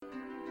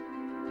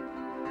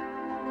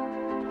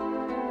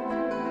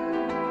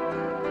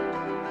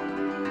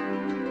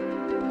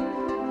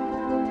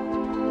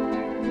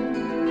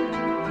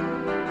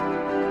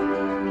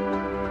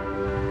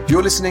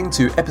You're listening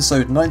to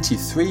episode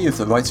 93 of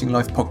the Writing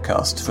Life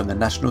podcast from the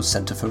National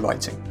Centre for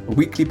Writing, a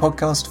weekly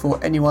podcast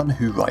for anyone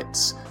who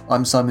writes.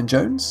 I'm Simon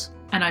Jones.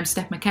 And I'm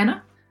Steph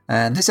McKenna.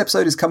 And this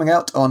episode is coming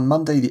out on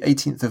Monday the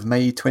 18th of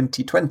May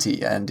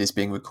 2020 and is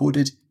being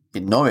recorded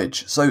in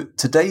Norwich. So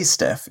today,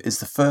 Steph, is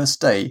the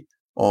first day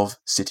of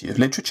City of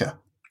Literature.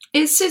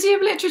 It's City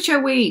of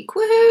Literature Week.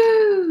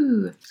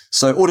 Woohoo!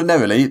 So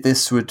ordinarily,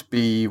 this would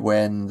be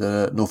when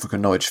the Norfolk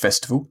and Norwich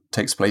Festival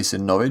takes place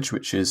in Norwich,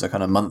 which is a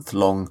kind of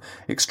month-long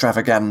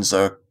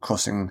extravaganza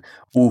crossing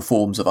all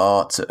forms of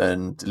art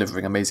and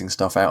delivering amazing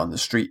stuff out on the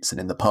streets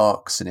and in the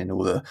parks and in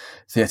all the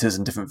theatres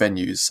and different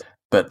venues.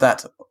 But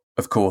that,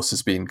 of course,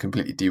 has been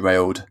completely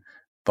derailed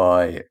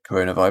by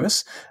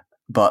coronavirus.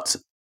 But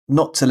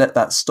not to let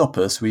that stop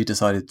us, we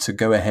decided to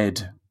go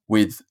ahead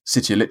with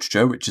City of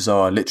Literature, which is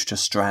our literature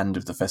strand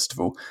of the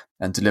festival,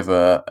 and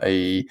deliver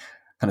a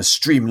kind of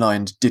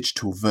streamlined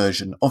digital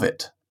version of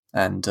it.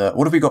 And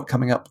what have we got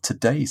coming up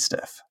today,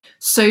 Steph?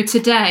 So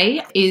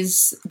today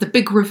is the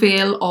big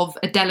reveal of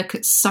A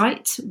Delicate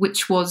Sight,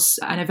 which was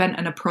an event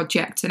and a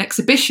project, an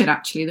exhibition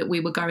actually, that we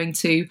were going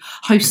to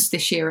host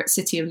this year at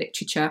City of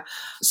Literature.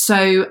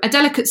 So A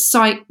Delicate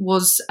Sight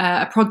was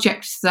a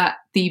project that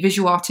the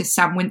visual artist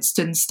Sam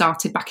Winston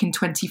started back in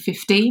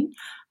 2015.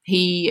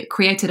 He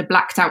created a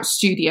blacked out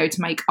studio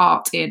to make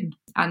art in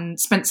and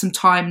spent some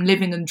time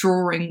living and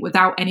drawing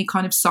without any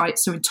kind of sight,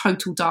 so in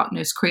total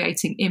darkness,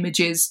 creating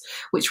images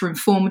which were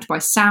informed by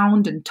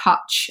sound and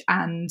touch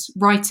and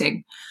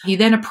writing. He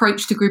then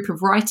approached a group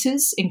of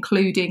writers,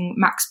 including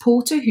Max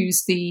Porter,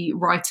 who's the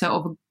writer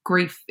of A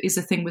Grief is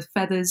a Thing with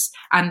Feathers,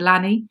 and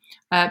Lanny,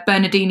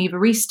 Bernardine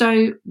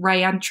Evaristo,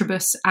 Ray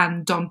Antrobus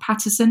and Don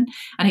Patterson,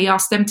 and he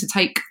asked them to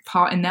take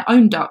part in their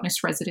own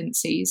darkness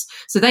residencies.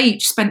 So they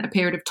each spent a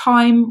period of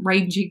time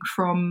ranging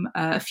from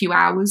a few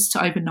hours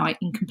to overnight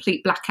in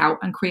complete blackout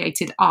and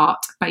created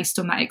art based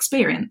on that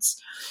experience.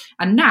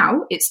 And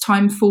now it's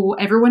time for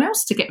everyone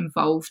else to get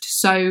involved.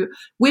 So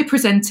we're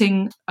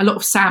presenting a lot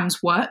of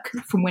Sam's work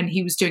from when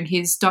he was doing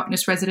his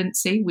darkness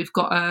residency. We've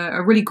got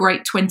a really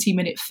great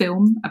 20-minute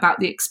film about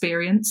the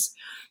experience.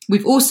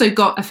 We've also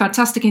got a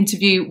fantastic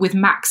interview with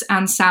Max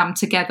and Sam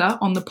together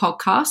on the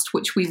podcast,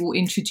 which we will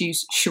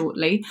introduce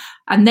shortly.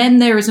 And then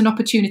there is an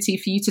opportunity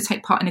for you to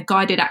take part in a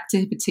guided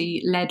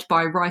activity led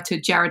by writer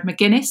Jared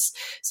McGuinness.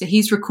 So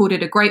he's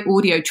recorded a great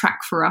audio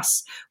track for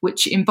us,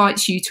 which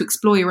invites you to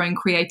explore your own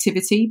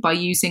creativity by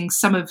using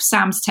some of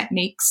Sam's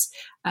techniques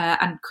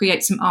and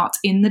create some art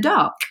in the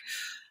dark.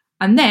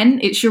 And then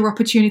it's your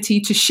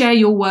opportunity to share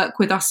your work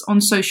with us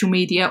on social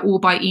media or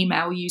by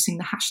email using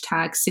the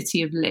hashtag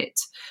City of Lit.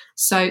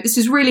 So this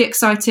is really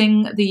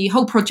exciting. The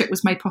whole project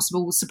was made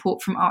possible with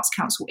support from Arts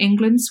Council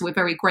England. So we're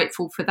very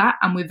grateful for that.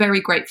 And we're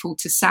very grateful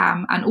to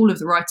Sam and all of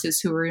the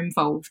writers who are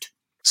involved.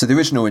 So the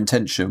original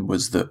intention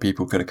was that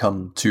people could have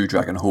come to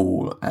Dragon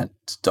Hall and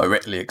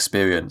directly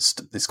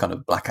experienced this kind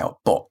of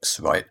blackout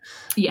box, right?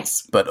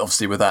 Yes. But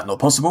obviously with that not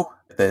possible,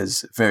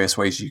 there's various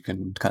ways you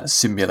can kind of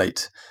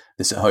simulate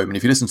this at home. And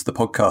if you listen to the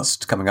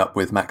podcast coming up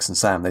with Max and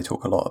Sam, they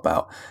talk a lot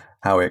about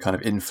how it kind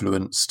of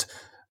influenced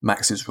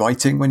Max's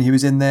writing when he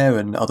was in there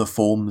and other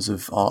forms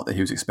of art that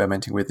he was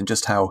experimenting with, and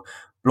just how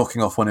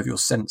blocking off one of your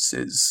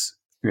senses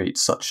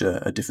creates such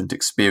a different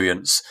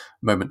experience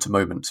moment to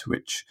moment,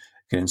 which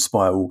can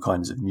inspire all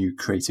kinds of new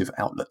creative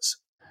outlets.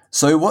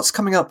 So what's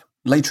coming up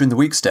later in the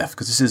week, Steph?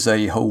 Because this is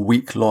a whole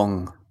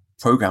week-long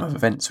programme of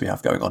events we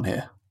have going on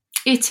here.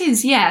 It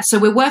is, yeah. So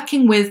we're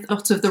working with a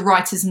lot of the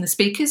writers and the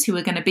speakers who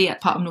are going to be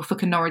at part of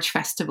Norfolk and Norwich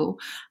Festival.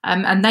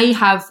 And they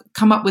have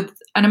come up with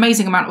an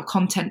amazing amount of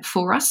content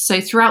for us.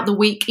 So throughout the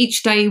week,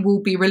 each day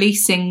we'll be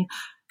releasing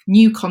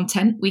new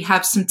content. We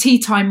have some tea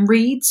time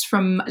reads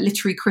from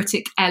literary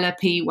critic Ella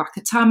P.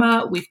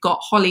 Wakatama. We've got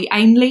Holly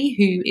Ainley,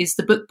 who is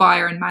the book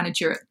buyer and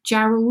manager at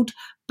Gerald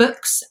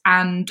Books,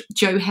 and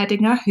Joe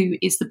Hedinger, who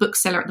is the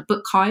bookseller at the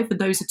Book Hive, and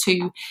those are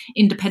two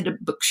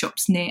independent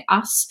bookshops near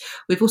us.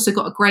 We've also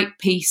got a great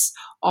piece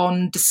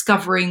on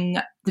discovering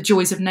the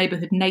joys of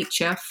neighbourhood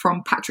nature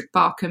from Patrick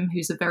Barkham,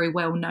 who's a very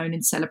well-known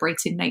and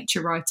celebrated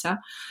nature writer.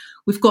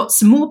 We've got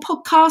some more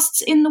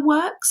podcasts in the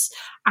works,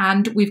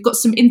 and we've got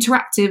some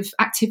interactive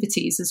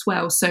activities as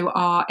well. So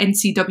our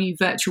NCW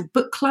Virtual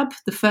Book Club,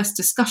 the first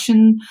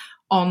discussion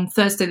on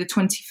Thursday, the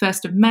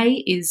 21st of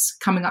May, is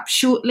coming up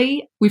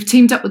shortly. We've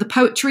teamed up with the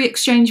Poetry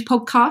Exchange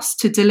podcast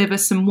to deliver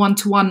some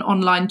one-to-one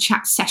online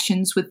chat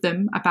sessions with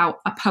them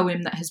about a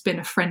poem that has been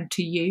a friend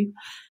to you.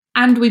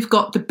 And we've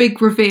got the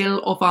big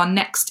reveal of our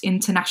next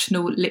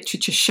International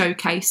Literature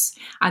Showcase.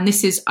 And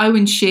this is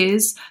Owen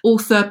Shears,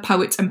 author,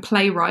 poet and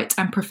playwright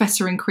and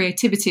professor in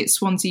creativity at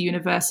Swansea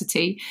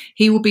University.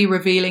 He will be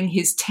revealing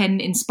his 10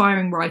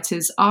 inspiring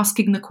writers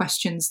asking the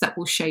questions that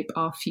will shape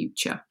our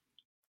future.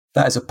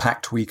 That is a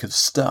packed week of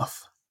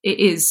stuff. It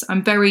is.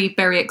 I'm very,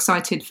 very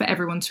excited for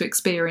everyone to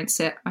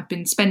experience it. I've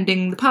been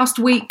spending the past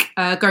week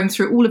going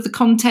through all of the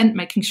content,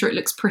 making sure it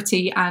looks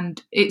pretty,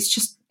 and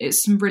it's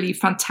some really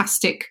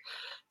fantastic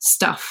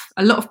stuff.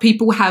 A lot of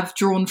people have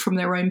drawn from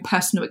their own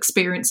personal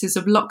experiences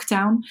of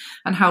lockdown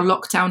and how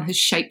lockdown has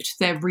shaped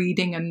their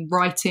reading and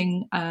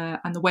writing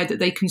and the way that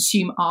they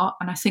consume art.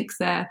 And I think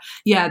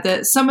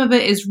some of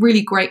it is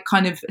really great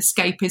kind of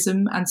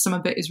escapism, and some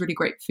of it is really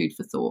great food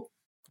for thought.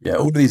 Yeah,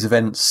 all of these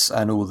events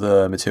and all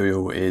the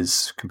material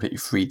is completely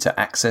free to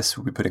access.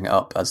 We'll be putting it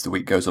up as the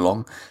week goes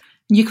along.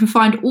 You can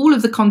find all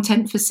of the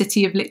content for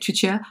City of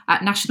Literature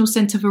at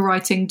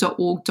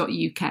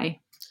nationalcentreforwriting.org.uk.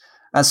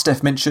 As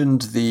Steph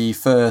mentioned, the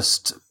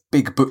first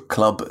Big Book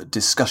Club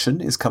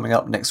discussion is coming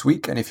up next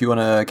week, and if you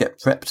want to get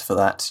prepped for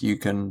that, you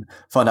can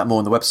find out more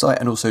on the website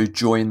and also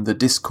join the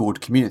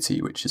Discord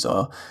community, which is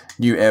our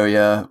new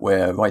area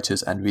where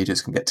writers and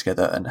readers can get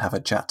together and have a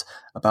chat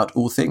about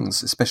all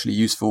things, especially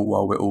useful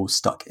while we're all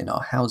stuck in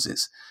our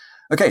houses.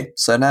 Okay,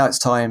 so now it's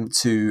time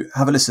to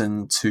have a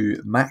listen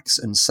to Max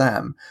and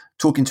Sam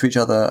talking to each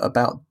other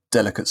about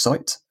Delicate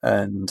Sight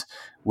and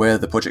where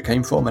the project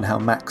came from and how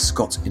Max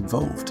got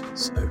involved.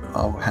 So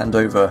I'll hand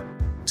over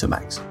to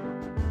Max.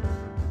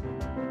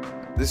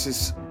 This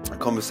is a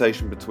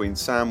conversation between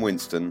Sam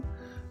Winston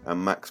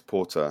and Max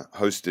Porter,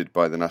 hosted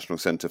by the National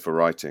Centre for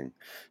Writing,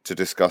 to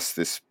discuss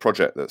this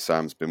project that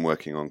Sam's been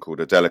working on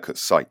called A Delicate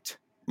Sight.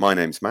 My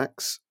name's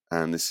Max,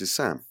 and this is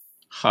Sam.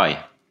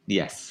 Hi,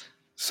 yes.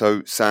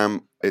 So,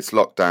 Sam, it's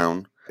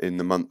lockdown in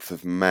the month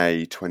of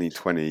May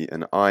 2020,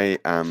 and I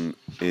am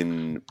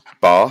in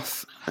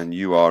Bath, and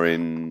you are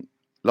in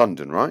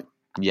London, right?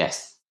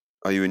 Yes.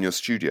 Are you in your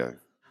studio?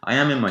 I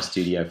am in my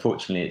studio.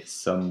 Fortunately,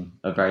 it's a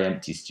very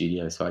empty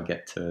studio, so I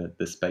get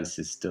the space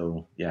is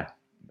still,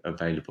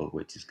 available,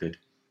 which is good.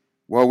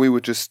 While we were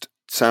just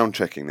sound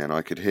checking then,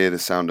 I could hear the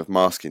sound of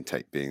masking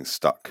tape being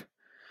stuck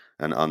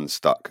and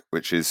unstuck,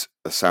 which is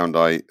a sound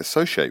I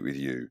associate with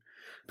you,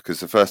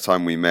 because the first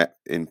time we met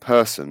in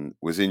person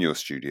was in your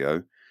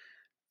studio,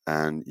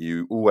 and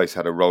you always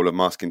had a roll of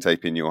masking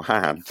tape in your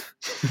hand,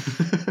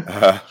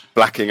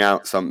 blacking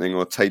out something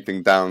or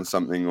taping down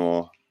something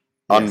or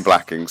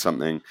unblacking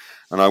something.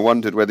 And I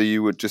wondered whether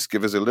you would just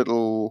give us a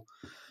little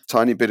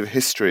tiny bit of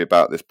history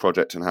about this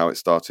project and how it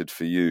started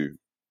for you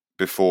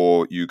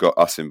before you got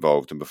us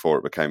involved and before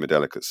it became A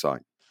Delicate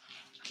Sight.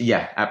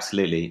 Yeah,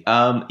 absolutely.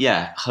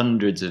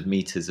 Hundreds of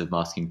meters of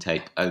masking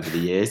tape over the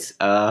years.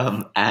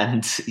 It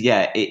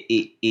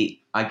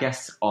I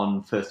guess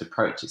on first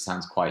approach, it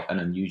sounds quite an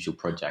unusual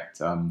project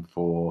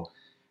for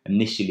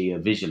initially a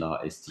visual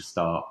artist to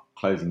start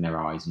closing their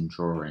eyes and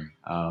drawing,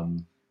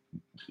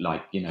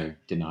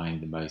 denying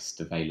the most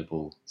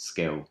available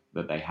skill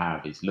that they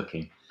have is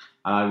looking.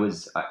 And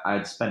I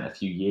had spent a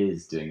few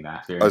years doing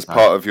that. As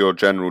part of your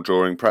general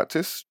drawing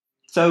practice?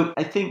 So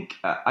I think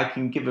I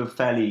can give a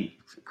fairly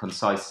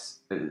concise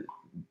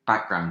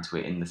background to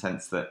it in the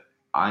sense that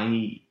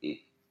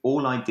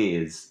all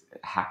ideas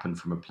happen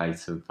from a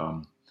place of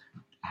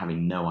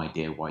having no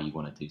idea why you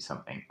want to do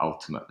something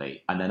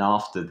ultimately. And then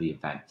after the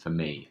event, for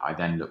me, I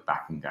then look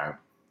back and go,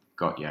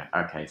 got you.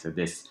 Okay, so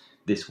this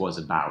was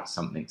about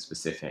something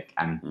specific.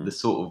 And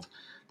the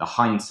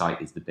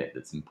hindsight is the bit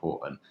that's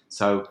important.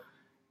 So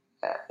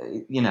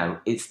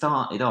it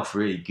started off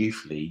really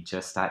goofily,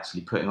 just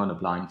actually putting on a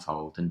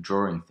blindfold and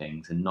drawing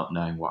things and not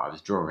knowing what I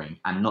was drawing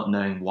and not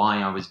knowing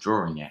why I was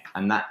drawing it.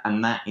 And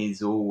that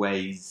is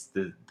always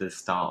the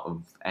start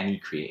of any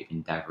creative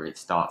endeavor. It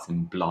starts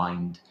in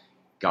blind,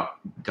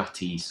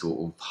 gutty sort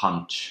of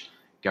hunch,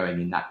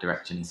 going in that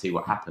direction and see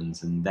what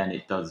happens. And then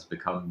it does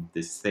become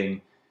this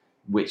thing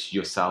which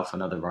yourself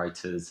and other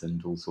writers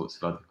and all sorts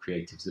of other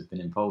creatives have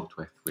been involved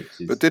with.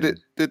 But did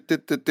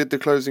the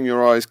closing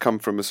your eyes come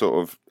from a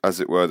sort of, as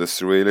it were, the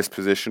surrealist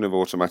position of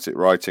automatic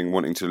writing,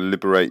 wanting to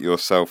liberate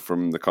yourself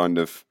from the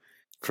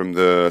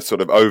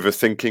sort of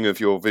overthinking of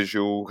your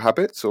visual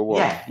habits, or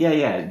what?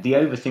 Yeah. The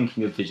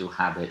overthinking of visual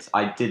habits.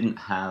 I didn't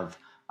have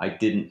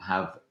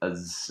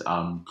as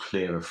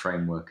clear a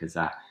framework as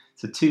that.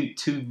 So two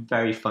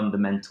very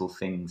fundamental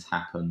things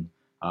happen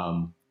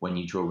when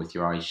you draw with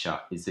your eyes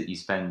shut, is that you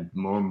spend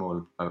more and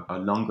more a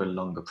longer and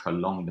longer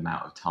prolonged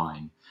amount of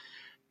time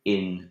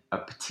in a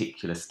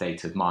particular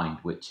state of mind,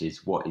 which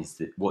is what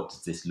does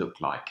this look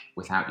like,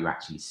 without you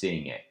actually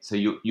seeing it. So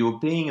you're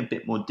being a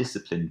bit more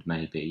disciplined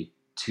maybe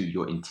to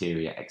your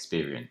interior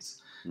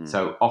experience.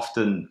 So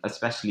often,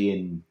 especially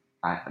in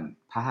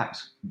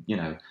perhaps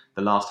the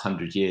last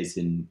 100 years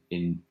in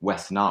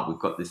Western art, we've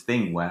got this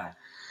thing where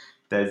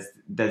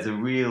there's a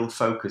real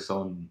focus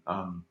on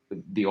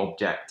the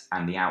object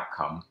and the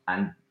outcome,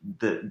 and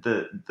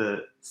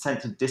the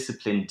sense of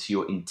discipline to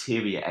your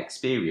interior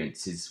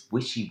experience is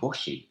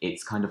wishy-washy.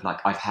 It's kind of like,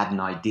 I've had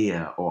an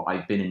idea, or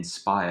I've been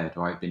inspired,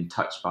 or I've been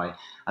touched by,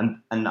 and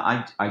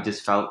I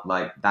just felt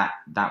like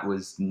that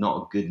was not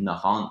a good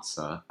enough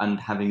answer, and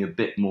having a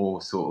bit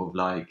more sort of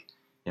like,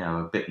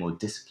 a bit more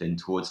discipline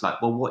towards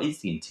like, well, what is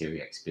the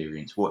interior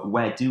experience?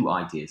 Where do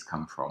ideas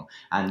come from?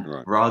 And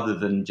rather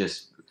than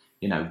just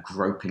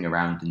groping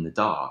around in the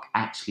dark,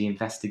 actually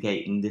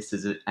investigating this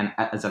as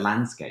a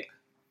landscape.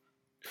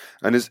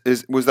 And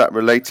was that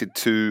related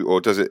to,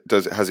 or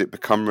has it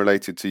become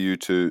related to you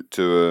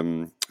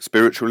to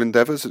spiritual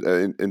endeavors,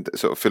 in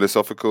sort of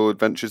philosophical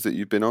adventures that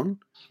you've been on?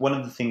 One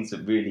of the things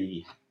that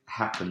really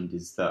happened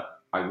is that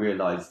I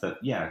realized that,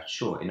 yeah,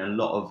 sure, in a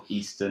lot of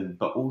Eastern,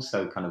 but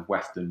also kind of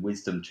Western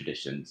wisdom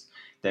traditions,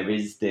 there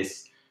is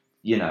this,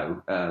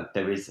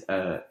 there is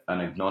an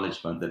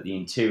acknowledgement that the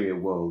interior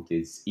world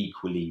is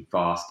equally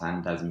vast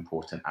and as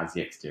important as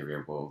the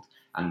exterior world.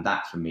 And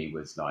that for me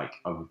was like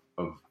of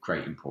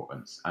great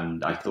importance.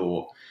 And I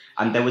thought,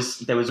 and there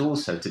was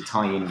also, to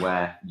tie in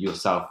where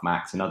yourself,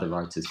 Max, and other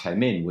writers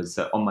came in, was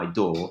that on my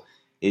door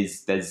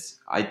there's,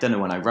 I don't know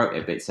when I wrote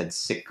it, but it said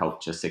sick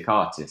culture, sick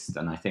artist.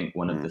 And I think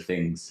one of the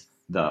things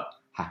that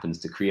happens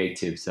to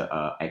creatives that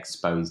are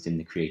exposed in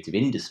the creative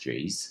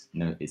industries,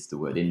 notice the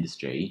word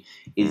industry,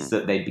 is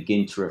that they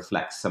begin to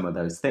reflect some of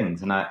those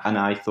things. And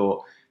I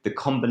thought the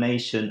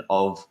combination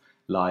of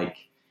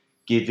like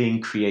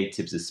giving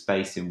creatives a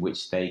space in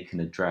which they can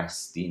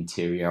address the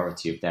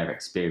interiority of their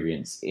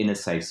experience in a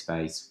safe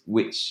space,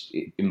 which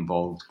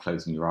involved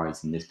closing your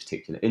eyes in this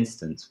particular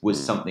instance,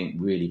 was something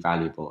really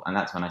valuable. And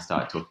that's when I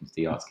started talking to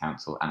the Arts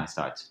Council, and I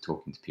started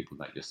talking to people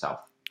like yourself.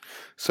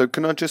 So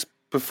can I just,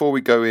 before we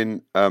go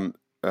in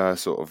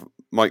sort of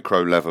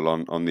micro level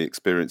on the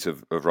experience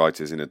of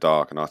writers in a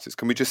dark and artists,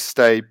 can we just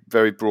stay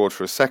very broad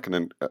for a second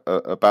and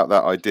about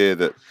that idea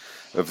that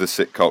of the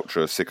sick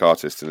culture, a sick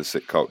artist and a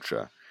sick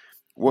culture?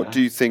 What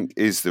do you think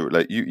is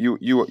the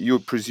you're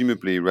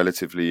presumably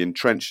relatively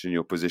entrenched in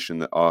your position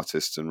that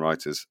artists and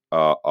writers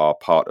are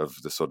part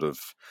of the sort of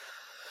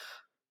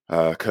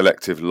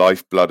collective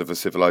lifeblood of a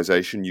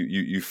civilization?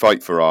 You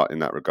fight for art in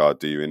that regard,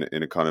 do you?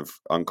 In a kind of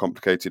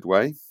uncomplicated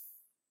way.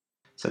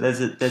 So there's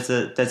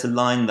a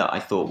line that I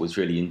thought was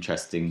really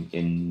interesting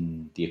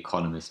in The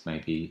Economist,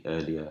 maybe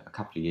earlier, a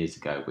couple of years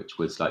ago, which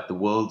was like, the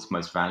world's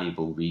most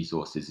valuable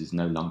resources is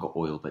no longer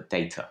oil but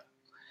data.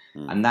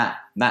 And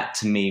that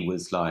to me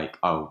was like,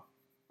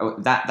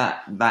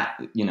 that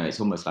it's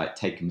almost like,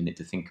 take a minute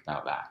to think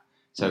about that.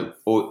 So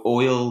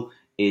oil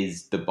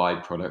is the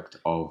byproduct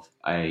of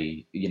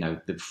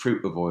the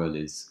fruit of oil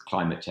is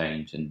climate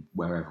change, and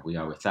wherever we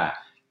are with that.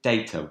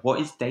 Data, what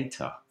is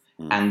data?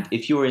 And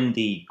if you're in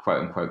the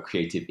quote unquote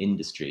creative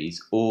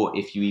industries, or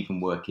if you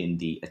even work in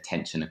the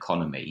attention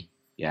economy,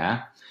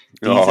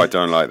 I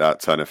don't like that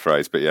turn of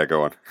phrase, but yeah,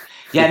 go on.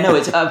 Yeah, no,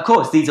 it's of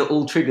course these are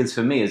all triggers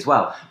for me as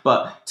well.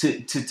 But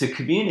to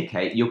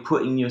communicate, you're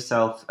putting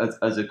yourself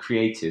as a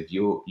creative.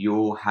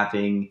 You're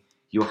having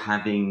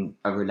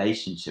a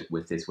relationship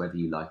with this, whether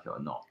you like it or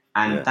not.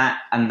 And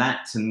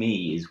that to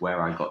me is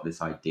where I got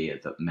this idea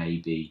that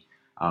maybe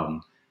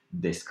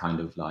this kind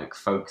of like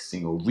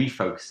focusing or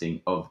refocusing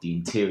of the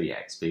interior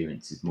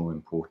experience is more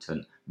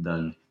important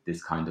than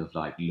this kind of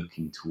like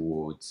looking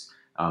towards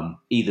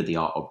either the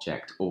art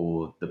object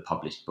or the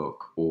published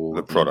book or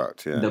the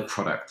product. The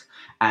product.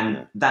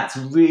 And that's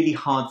a really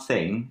hard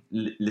thing.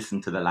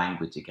 Listen to the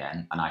language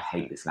again, and I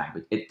hate this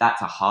language.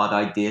 That's a hard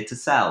idea to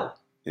sell,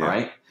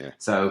 right? Yeah.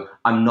 So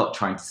I'm not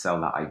trying to sell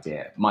that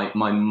idea.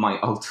 My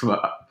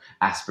ultimate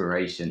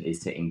aspiration is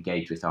to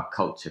engage with our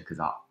culture, because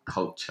our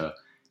culture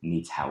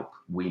needs help.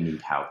 We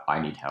need help. I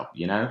need help,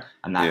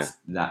 and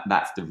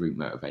that's the root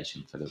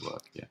motivation for the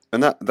work. Yeah.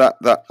 And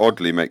that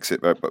oddly makes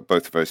it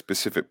both a very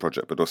specific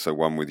project, but also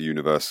one with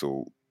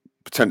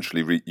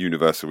potentially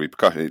universal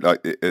repercussion.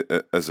 Like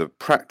as a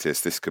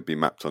practice, this could be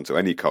mapped onto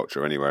any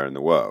culture anywhere in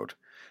the world.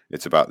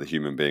 It's about the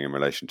human being in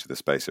relation to the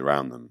space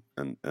around them,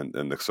 and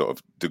the sort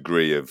of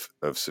degree of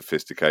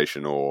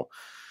sophistication or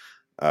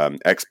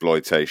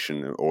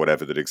exploitation or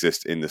whatever that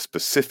exists in the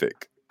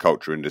specific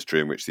culture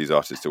industry in which these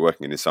artists are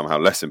working in is somehow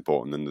less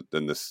important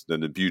than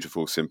the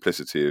beautiful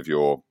simplicity of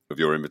your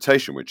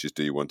invitation, which is,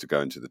 do you want to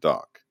go into the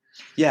dark?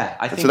 Yeah,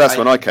 I think so. That's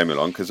when I came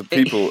along, because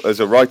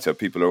as a writer,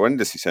 people are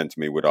endlessly saying to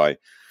me,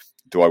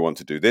 do I want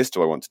to do this?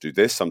 Do I want to do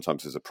this?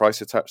 Sometimes there's a price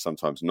attached,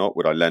 sometimes not.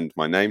 Would I lend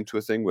my name to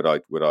a thing? Would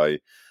I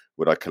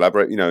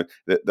collaborate?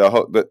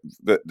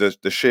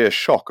 The sheer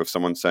shock of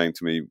someone saying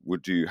to me,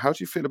 how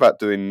do you feel about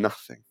doing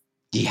nothing?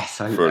 Yes,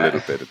 for a little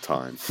bit of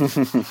time.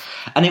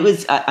 And it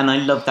was, and I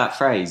love that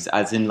phrase,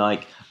 as in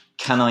like,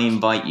 can I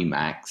invite you,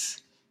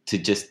 Max, to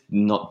just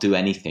not do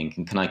anything,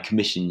 and can I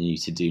commission you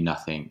to do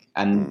nothing?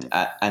 And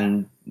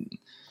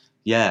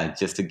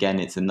just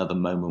again, it's another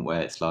moment where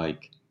it's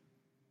like,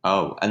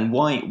 oh, and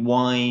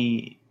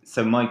why?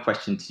 So my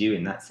question to you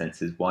in that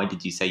sense is, why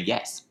did you say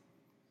yes?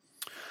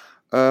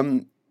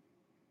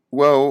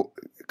 Well,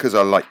 because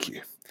I like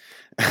you.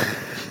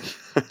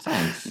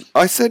 Thanks.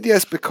 I said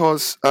yes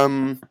because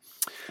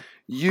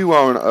you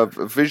are a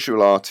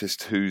visual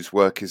artist whose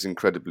work is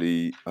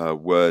incredibly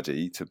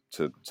wordy,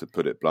 to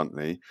put it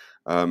bluntly,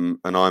 and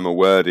I'm a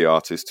wordy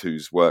artist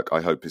whose work I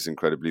hope is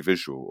incredibly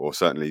visual, or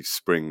certainly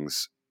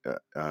springs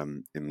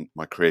in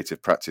my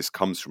creative practice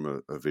comes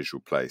from a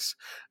visual place,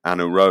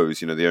 and arose.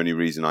 The only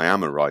reason I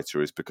am a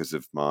writer is because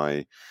of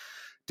my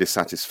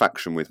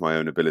dissatisfaction with my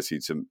own ability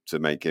to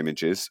make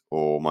images,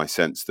 or my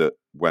sense that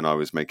when I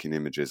was making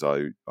images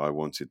I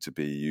wanted to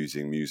be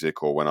using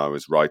music, or when I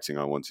was writing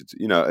I wanted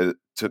to,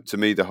 to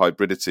me the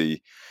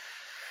hybridity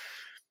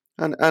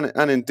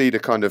and indeed a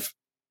kind of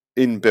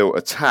inbuilt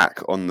attack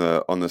on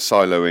the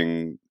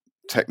siloing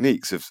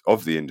techniques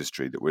of the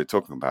industry that we're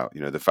talking about.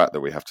 The fact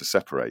that we have to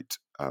separate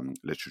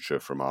literature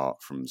from art,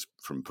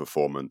 from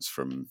performance,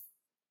 from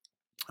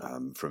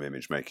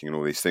image making, and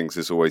all these things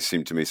has always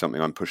seemed to me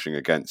something I'm pushing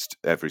against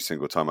every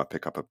single time I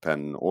pick up a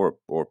pen or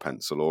a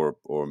pencil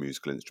or a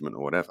musical instrument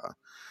or whatever.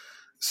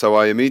 So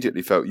I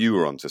immediately felt you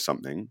were onto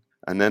something,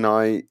 and then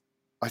I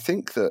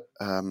think that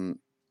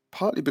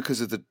partly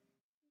because of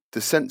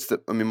the sense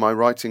that, my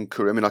writing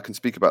career, I can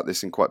speak about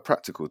this in quite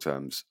practical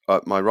terms.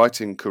 My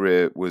writing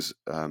career was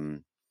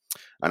an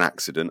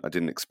accident. I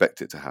didn't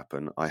expect it to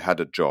happen. I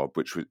had a job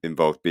which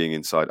involved being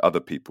inside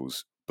other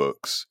people's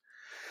books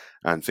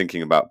and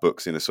thinking about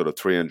books in a sort of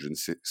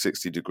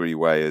 360-degree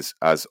way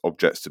as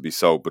objects to be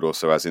sold, but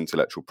also as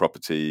intellectual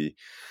property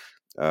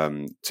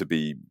to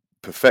be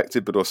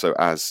perfected, but also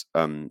as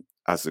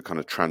the kind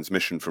of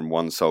transmission from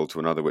one soul to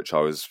another, which I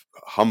was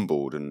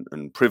humbled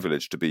and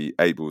privileged to be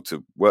able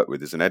to work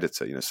with as an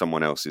editor,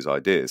 someone else's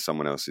ideas,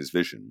 someone else's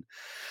vision.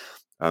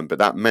 But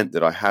that meant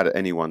that I had at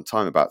any one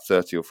time about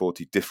 30 or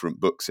 40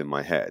 different books in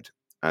my head,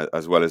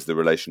 as well as the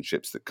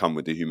relationships that come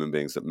with the human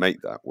beings that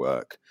make that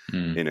work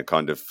in a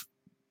kind of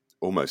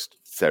almost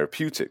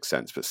therapeutic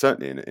sense, but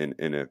certainly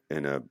in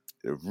a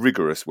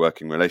rigorous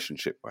working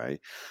relationship way.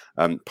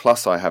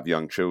 Plus I have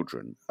young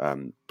children.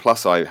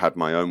 Plus I had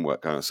my own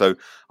work going on. So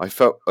I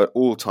felt at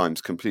all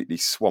times completely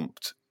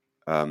swamped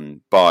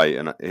by,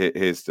 and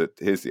here's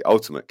the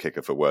ultimate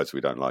kicker for words we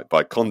don't like,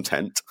 by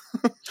content.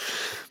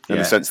 In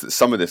the sense that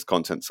some of this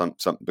content some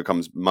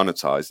becomes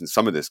monetized, and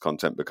some of this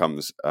content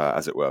becomes,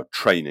 as it were,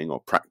 training or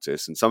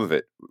practice, and some of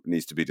it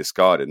needs to be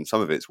discarded, and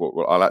some of it's what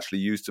I'll actually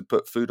use to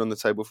put food on the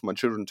table for my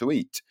children to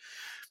eat.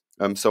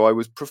 So I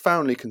was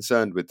profoundly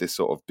concerned with this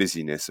sort of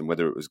busyness and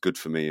whether it was good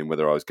for me and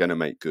whether I was going to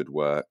make good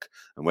work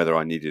and whether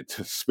I needed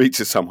to speak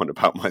to someone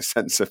about my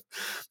sense of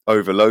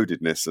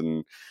overloadedness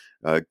and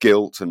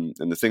guilt and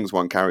the things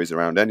one carries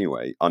around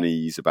anyway,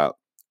 unease about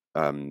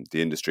the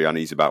industry,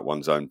 unease about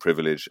one's own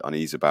privilege,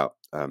 unease about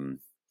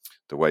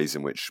the ways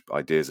in which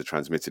ideas are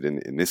transmitted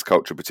in this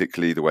culture,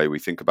 particularly the way we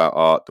think about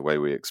art, the way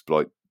we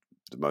exploit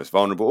the most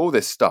vulnerable, all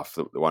this stuff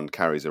that one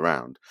carries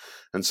around.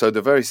 And so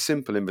the very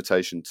simple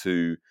invitation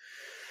to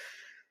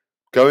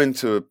go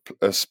into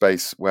a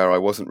space where I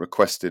wasn't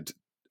requested,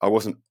 I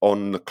wasn't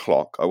on the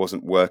clock, I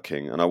wasn't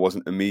working, and I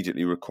wasn't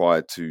immediately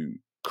required to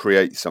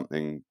create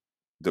something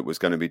that was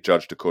going to be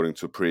judged according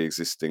to a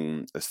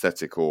pre-existing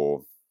aesthetic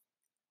or,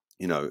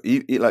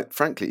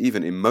 frankly,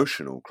 even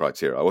emotional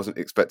criteria. I wasn't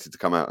expected to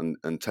come out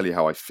and tell you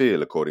how I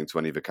feel according to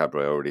any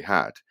vocabulary I already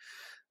had.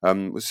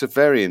 It was a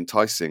very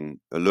enticing,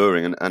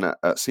 alluring, and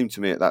it seemed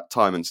to me at that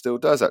time, and still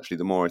does actually,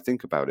 the more I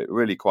think about it,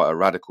 really quite a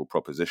radical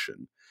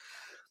proposition.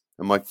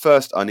 And my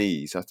first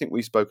unease, I think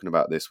we've spoken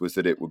about this, was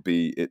that it would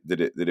be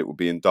that it would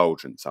be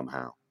indulgent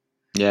somehow.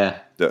 Yeah.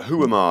 That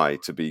who am I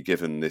to be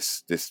given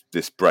this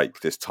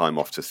break, this time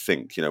off to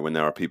think? When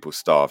there are people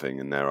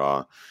starving and there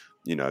are,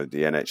 the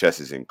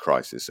NHS is in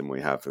crisis and we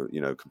have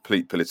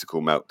complete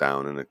political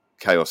meltdown and a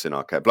chaos in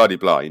our care, blah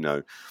blah.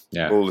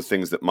 All the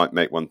things that might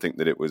make one think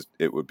that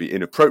it would be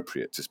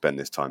inappropriate to spend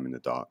this time in the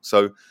dark.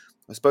 So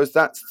I suppose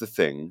that's the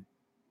thing.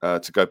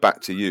 To go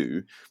back to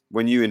you,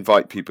 when you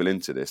invite people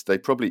into this, they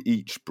probably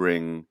each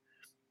bring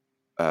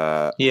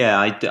a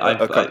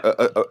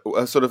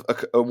sort of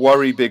a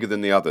worry bigger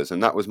than the others,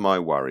 and that was my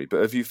worry.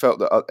 But have you felt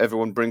that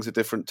everyone brings a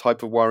different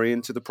type of worry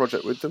into the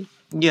project with them?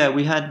 Yeah,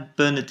 we had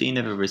Bernardine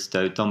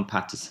Evaristo, Don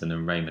Patterson,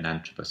 and Raymond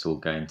Antrobus all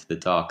go into the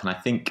dark, and I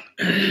think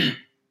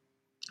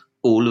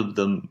all of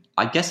them.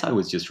 I guess I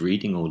was just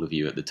reading all of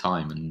you at the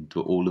time, and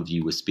all of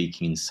you were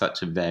speaking in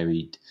such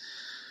varied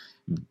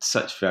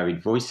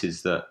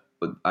voices that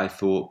I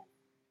thought,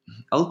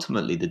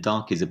 ultimately, the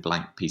dark is a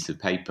blank piece of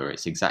paper.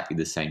 It's exactly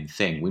the same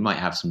thing. We might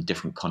have some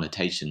different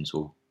connotations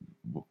or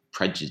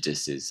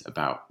prejudices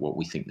about what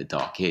we think the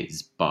dark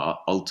is,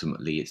 but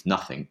ultimately it's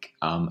nothing.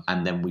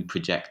 And then we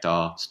project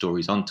our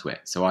stories onto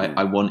it. So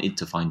I wanted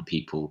to find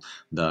people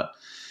that,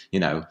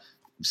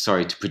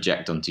 sorry to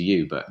project onto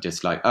you, but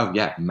just like, oh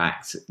yeah,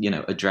 Max,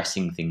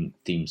 addressing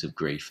themes of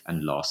grief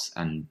and loss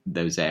and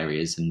those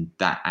areas, and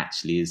that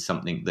actually is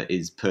something that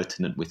is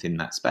pertinent within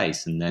that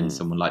space. And then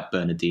someone like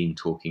Bernardine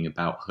talking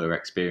about her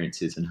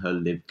experiences and her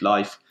lived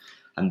life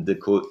and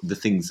the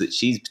things that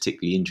she's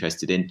particularly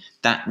interested in,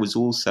 that was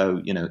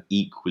also,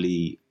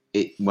 equally,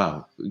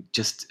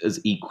 just as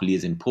equally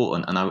as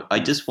important. And I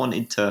just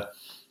wanted to,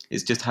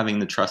 it's just having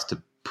the trust to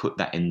put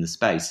that in the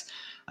space.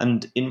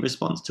 And in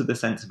response to the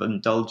sense of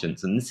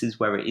indulgence, and this is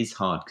where it is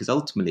hard, because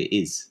ultimately it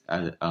is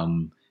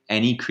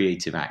any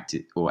creative act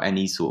or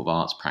any sort of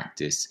arts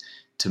practice,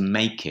 to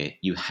make it,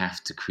 you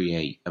have to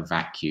create a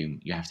vacuum,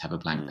 you have to have a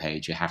blank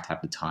page, you have to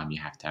have the time, you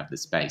have to have the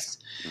space.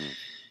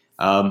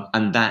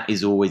 And that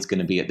is always going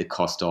to be at the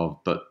cost of,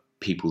 but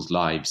people's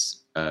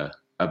lives are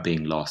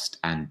being lost,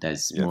 and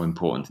there's more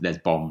important, there's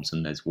bombs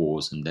and there's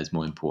wars and there's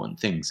more important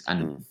things.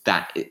 And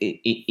that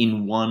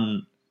in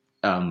one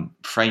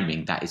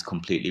framing, that is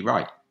completely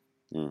right.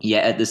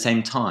 Yet at the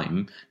same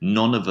time,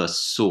 none of us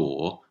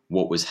saw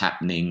what was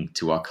happening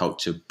to our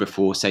culture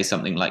before, say,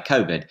 something like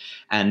COVID.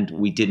 And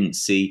we didn't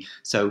see.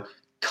 So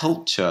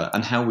culture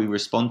and how we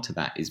respond to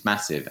that is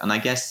massive. And I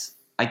guess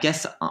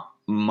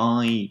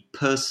my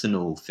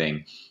personal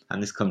thing,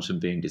 and this comes from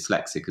being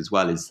dyslexic as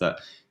well, is that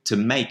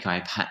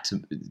I've had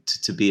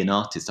to be an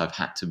artist, I've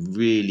had to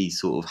really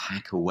sort of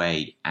hack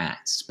away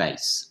at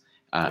space.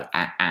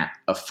 At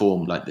a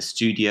form like the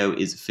studio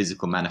is a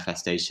physical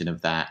manifestation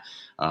of that.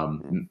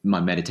 My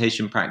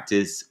meditation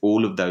practice,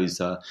 all of those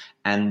are,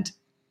 and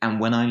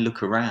when I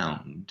look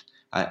around,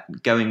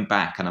 going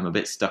back, and I'm a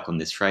bit stuck on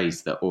this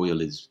phrase that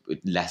oil is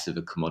less of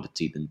a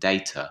commodity than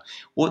data.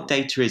 What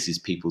data is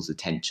people's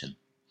attention.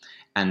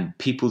 And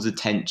people's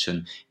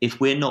attention,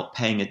 if we're not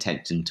paying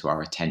attention to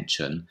our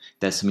attention,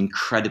 there's some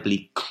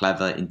incredibly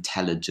clever,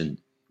 intelligent,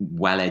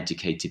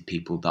 well-educated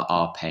people that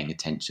are paying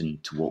attention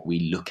to what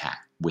we look at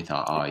with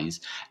our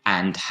eyes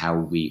and how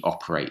we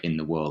operate in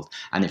the world.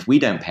 And if we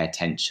don't pay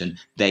attention,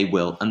 they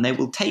will, and they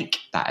will take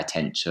that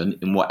attention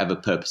in whatever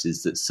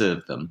purposes that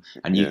serve them.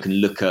 And you can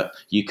look at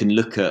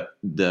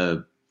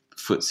the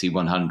FTSE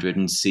 100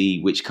 and see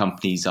which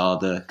companies are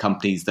the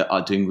companies that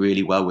are doing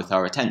really well with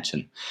our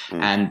attention.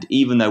 And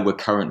even though we're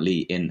currently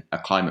in a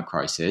climate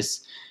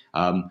crisis,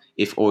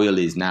 if oil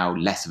is now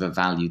less of a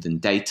value than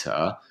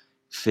data,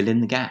 fill in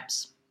the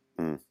gaps.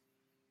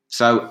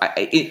 So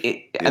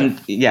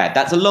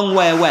that's a long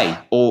way away,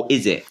 or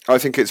is it? I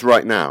think it's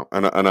right now,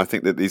 and I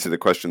think that these are the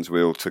questions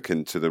we all took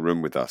into the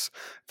room with us.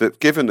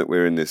 That given that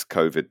we're in this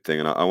COVID thing,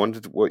 and I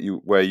wondered one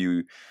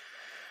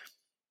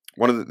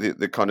of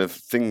the kind of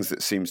things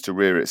that seems to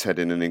rear its head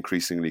in an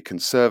increasingly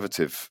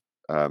conservative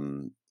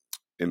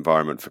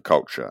environment for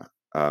culture,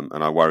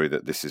 and I worry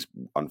that this is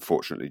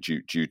unfortunately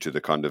due to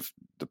the kind of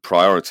the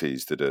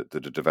priorities that are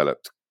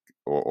developed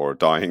or a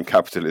dying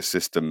capitalist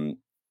system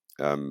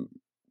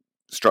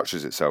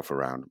structures itself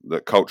around,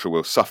 that culture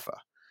will suffer,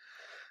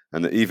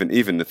 and that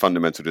even the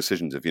fundamental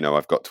decisions of,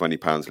 I've got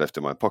 £20 left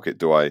in my pocket,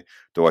 do I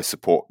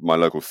support my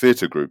local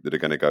theatre group that are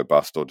going to go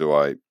bust, or do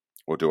I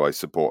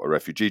support a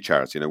refugee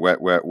charity? Where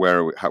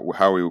are we, how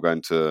are we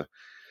going to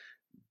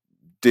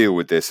deal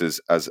with this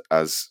as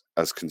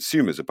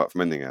consumers, apart from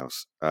anything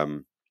else?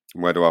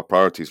 Where do our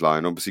priorities lie?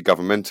 And obviously,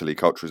 governmentally,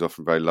 culture is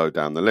often very low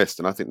down the list,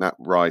 and I think that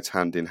rides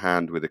hand in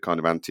hand with a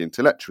kind of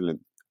anti-intellectualism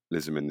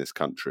in this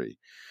country.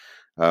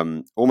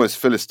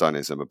 Almost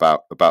Philistinism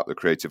about the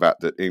creative act,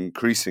 that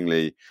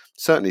increasingly,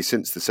 certainly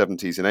since the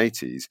 70s and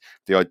 80s,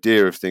 the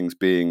idea of things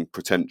being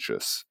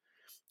pretentious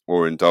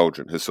or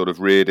indulgent has sort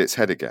of reared its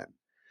head again,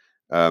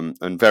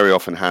 and very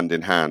often hand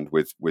in hand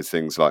with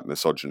things like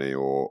misogyny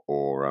or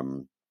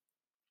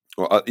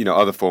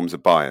other forms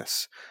of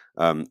bias,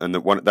 and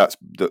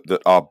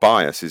that our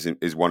bias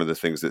is one of the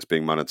things that's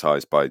being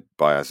monetized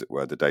by as it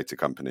were the data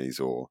companies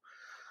or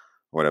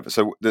whatever.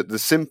 So the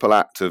simple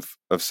act of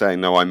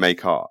saying, no, I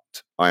make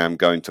art, I am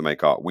going to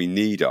make art. We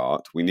need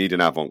art. We need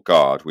an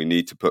avant-garde. We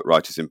need to put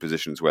writers in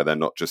positions where they're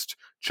not just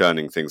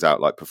churning things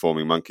out like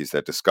performing monkeys.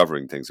 They're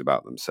discovering things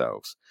about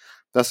themselves.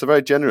 That's a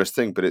very generous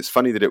thing, but it's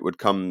funny that it would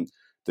come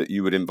that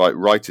you would invite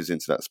writers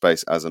into that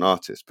space as an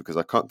artist, because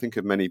I can't think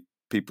of many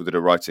people that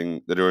are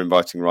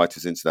inviting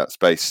writers into that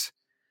space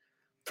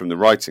from the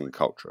writing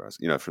culture,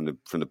 from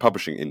the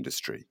publishing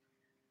industry.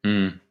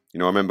 I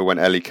remember when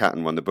Ellie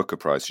Catton won the Booker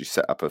Prize, she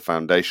set up a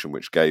foundation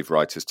which gave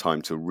writers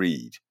time to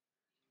read.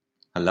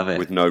 I love it.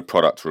 With no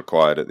product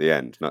required at the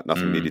end.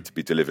 Nothing needed to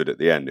be delivered at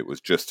the end. It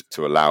was just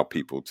to allow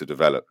people to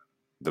develop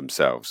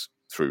themselves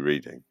through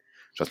reading,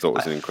 which I thought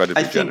was an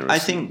incredibly generous. I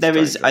think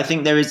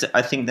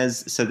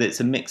it's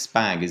a mixed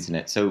bag, isn't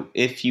it? So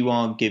if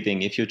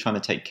you're trying to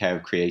take care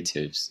of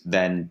creatives,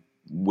 then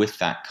with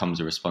that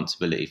comes a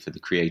responsibility for the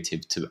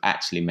creative to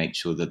actually make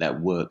sure that their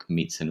work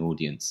meets an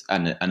audience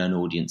and an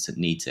audience that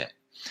needs it.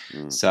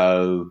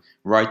 So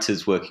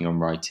writers working on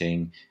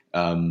writing,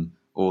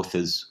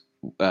 authors,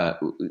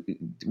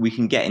 we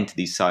can get into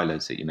these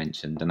silos that you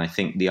mentioned. And I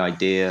think the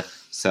idea,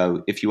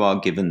 so if you are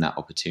given that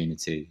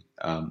opportunity,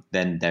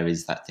 then there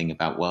is that thing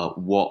about, well,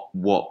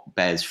 what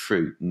bears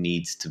fruit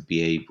needs to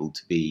be able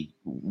to be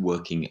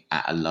working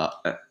at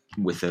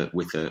with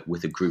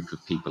a group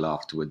of people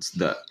afterwards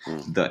that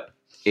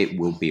it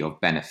will be of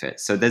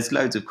benefit. So there's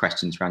loads of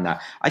questions around that.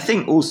 I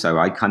think also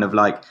I kind of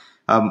like,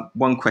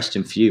 one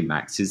question for you,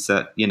 Max, is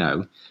that,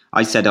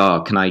 I said,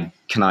 can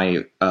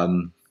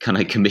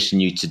I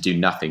commission you to do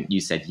nothing? You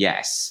said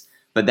yes.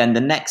 But then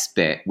the next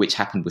bit, which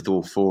happened with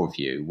all four of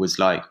you, was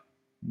like,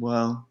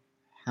 well,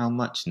 how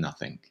much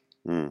nothing?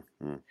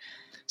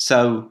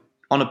 So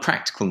on a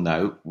practical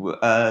note,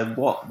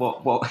 what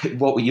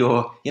were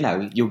your,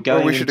 you're going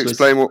well, we should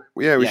explain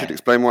should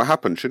explain what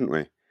happened, shouldn't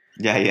we?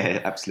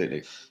 Yeah,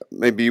 absolutely.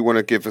 Maybe you want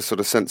to give a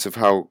sort of sense of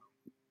how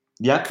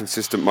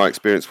consistent my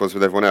experience was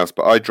with everyone else,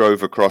 but I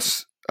drove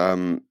across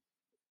the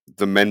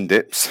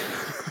Mendips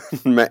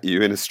and met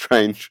you in a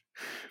strange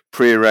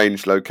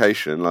prearranged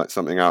location, like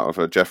something out of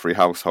a Jeffrey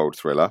household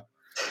thriller,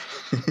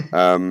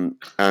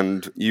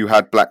 and you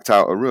had blacked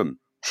out a room,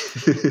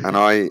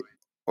 and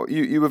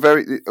you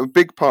were a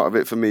big part of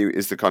it for me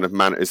is the kind of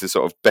is the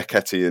sort of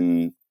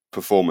Beckettian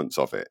performance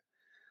of it,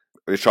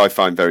 which I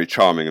find very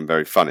charming and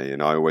very funny,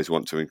 and I always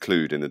want to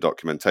include in the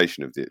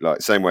documentation of the,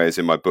 like, same way as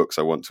in my books,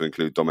 I want to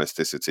include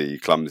domesticity,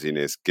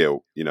 clumsiness,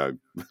 guilt,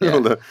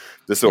 all the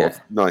sort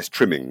of nice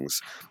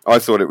trimmings. I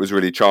thought it was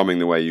really charming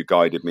the way you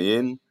guided me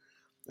in.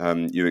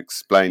 You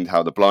explained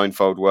how the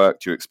blindfold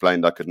worked. You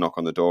explained I could knock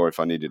on the door if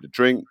I needed a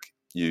drink.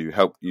 You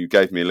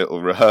gave me a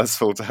little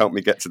rehearsal to help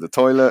me get to the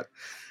toilet.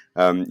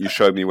 You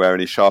showed me where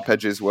any sharp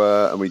edges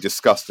were, and we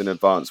discussed in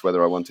advance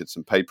whether I wanted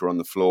some paper on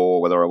the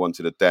floor, whether I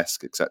wanted a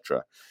desk,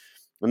 etc.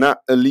 And that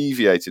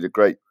alleviated a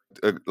great,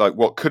 like,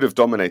 what could have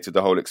dominated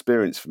the whole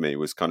experience for me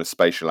was kind of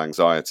spatial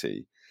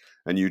anxiety.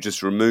 And you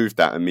just removed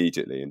that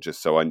immediately. And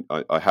just so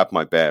I had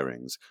my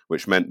bearings,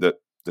 which meant that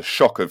the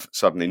shock of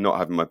suddenly not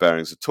having my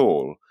bearings at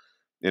all,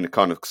 in a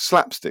kind of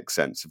slapstick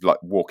sense of like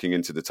walking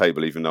into the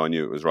table, even though I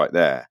knew it was right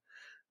there.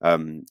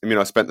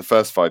 I spent the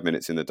first 5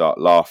 minutes in the dark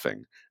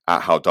laughing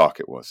at how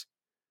dark it was.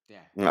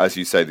 Yeah. As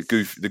you say, the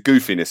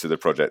goofiness of the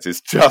project is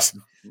just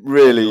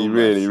really,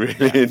 really,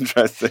 really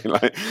interesting.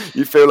 Like,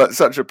 you feel like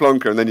such a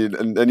plonker, and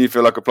then you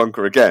feel like a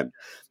plonker again,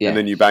 and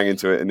then you bang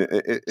into it, and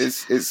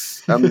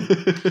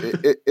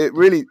it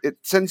really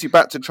sends you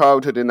back to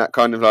childhood in that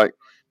kind of, like,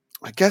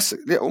 I guess,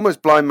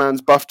 almost blind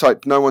man's buff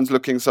type. No one's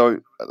looking, so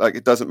like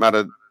it doesn't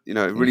matter. It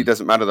really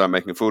doesn't matter that I'm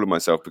making a fool of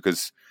myself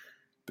because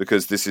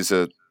this is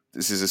a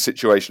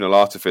situational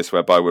artifice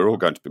whereby we're all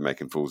going to be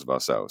making fools of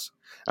ourselves,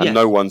 and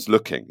no one's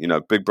looking.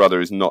 Big Brother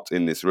is not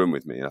in this room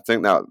with me. And I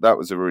think that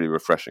was a really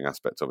refreshing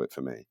aspect of it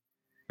for me.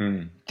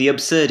 The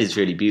absurd is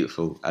really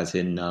beautiful, as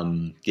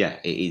in, it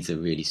is a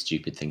really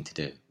stupid thing to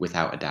do,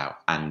 without a doubt.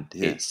 And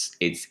it's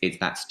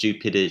that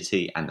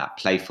stupidity and that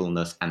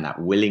playfulness and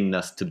that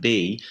willingness to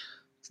be,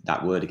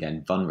 that word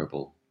again,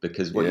 vulnerable.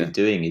 Because what you're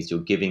doing is you're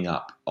giving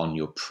up on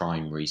your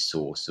primary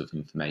source of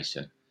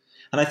information.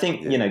 And I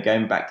think,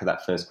 going back to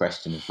that first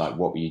question of like,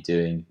 what were you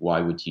doing? Why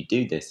would you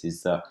do this?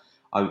 Is that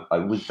I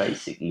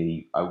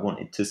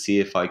wanted to see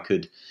if I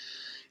could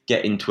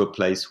get into a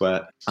place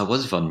where I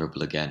was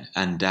vulnerable again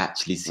and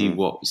actually see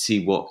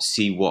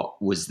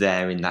what was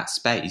there in that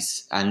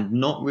space, and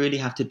not really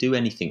have to do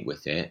anything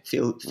with it,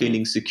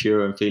 feeling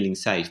secure and feeling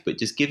safe, but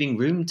just giving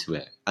room to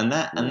it. And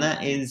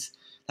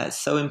that's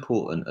so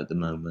important at the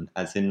moment,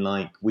 as in,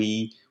 like,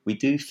 we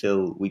do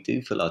fill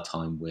our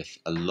time with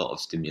a lot of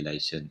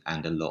stimulation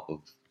and a lot of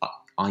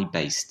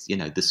eye-based,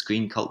 the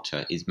screen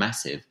culture is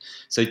massive.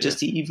 So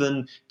just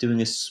even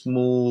doing a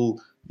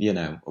small,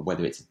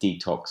 whether it's a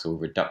detox or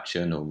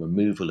reduction or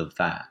removal of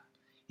that,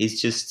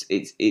 is just,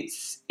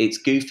 it's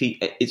goofy.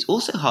 It's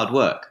also hard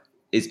work.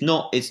 It's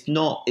not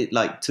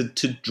like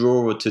to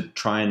draw or to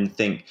try and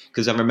think,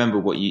 because I remember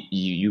what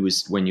you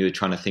was, when you were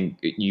trying to think,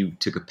 you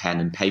took a pen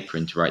and paper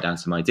and to write down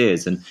some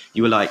ideas, and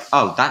you were like,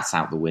 oh, that's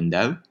out the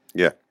window.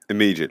 Yeah,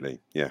 immediately.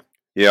 Yeah.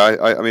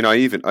 I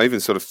even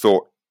sort of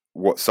thought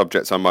what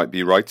subjects I might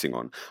be writing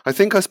on. It's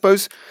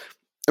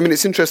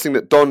interesting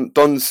that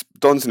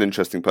Don's an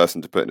interesting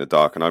person to put in the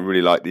dark, and I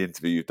really like the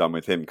interview you've done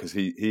with him, because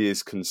he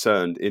is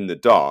concerned in the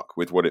dark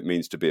with what it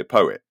means to be a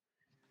poet.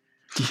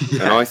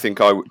 Yeah. And I think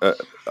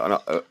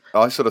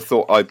I sort of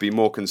thought I'd be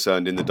more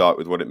concerned in the dark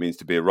with what it means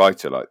to be a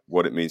writer, like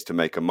what it means to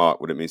make a mark,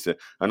 what it means to,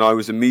 and I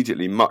was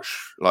immediately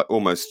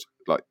almost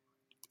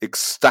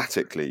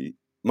ecstatically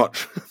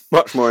much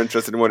more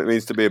interested in what it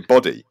means to be a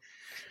body.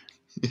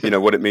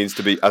 What it means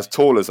to be as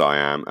tall as I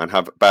am and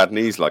have bad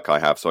knees like I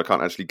have, so I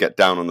can't actually get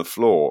down on the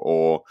floor.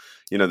 Or,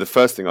 the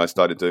first thing I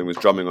started doing was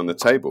drumming on the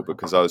table,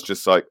 because I was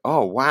just like,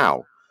 oh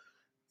wow,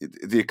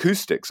 the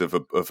acoustics of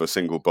a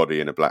single body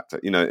in a black,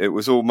 it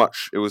was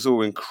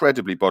all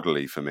incredibly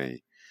bodily for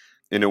me,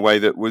 in a way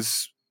that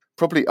was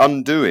probably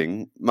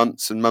undoing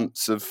months and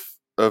months of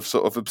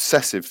sort of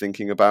obsessive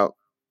thinking about,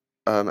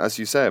 as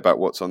you say, about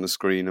what's on the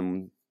screen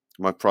and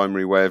my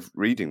primary way of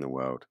reading the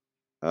world.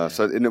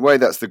 So in a way,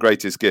 that's the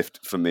greatest gift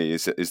for me,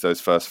 is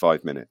those first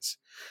 5 minutes.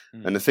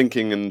 And the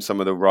thinking and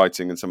some of the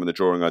writing and some of the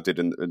drawing I did,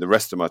 and the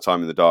rest of my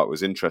time in the dark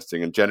was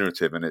interesting and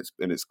generative, and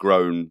it's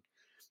grown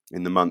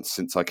in the months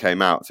since I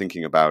came out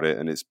thinking about it,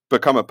 and it's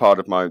become a part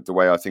of the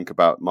way I think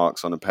about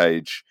marks on a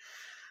page,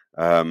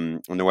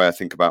 and the way I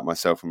think about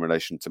myself in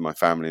relation to my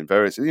family and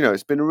various.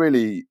 It's been a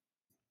really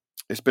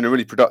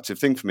productive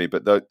thing for me.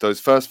 But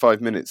those first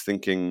 5 minutes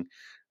thinking,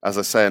 as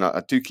I say, and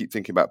I do keep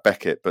thinking about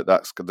Beckett, but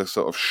that's the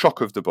sort of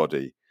shock of the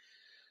body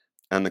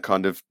and the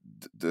kind of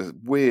the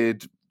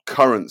weird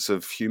currents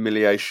of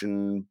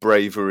humiliation,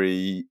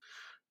 bravery,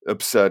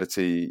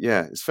 absurdity.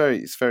 Yeah, it's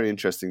very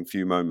interesting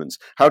few moments.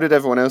 How did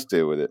everyone else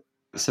deal with it?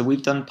 So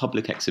we've done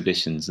public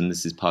exhibitions, and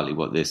this is partly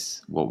what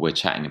we're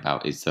chatting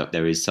about, is that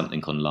there is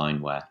something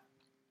online where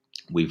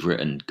we've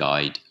written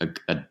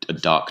a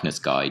darkness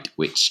guide,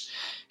 which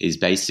is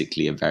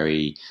basically a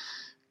very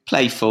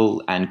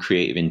playful and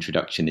creative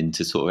introduction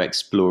into sort of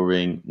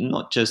exploring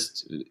not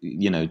just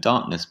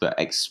darkness, but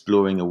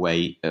exploring a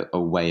way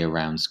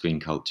around screen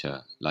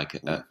culture,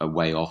 like a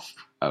way off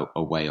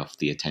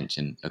the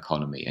attention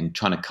economy, and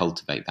trying to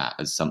cultivate that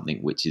as something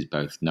which is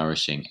both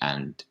nourishing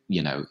and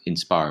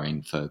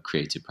inspiring for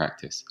creative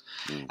practice.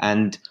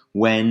 And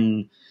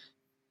when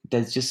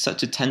there's just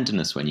such a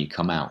tenderness when you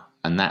come out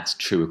And that's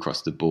true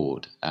across the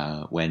board.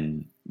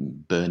 When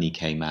Bernie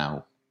came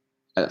out,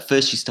 at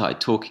first she started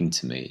talking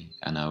to me,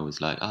 and I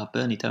was like, "Oh,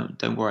 Bernie,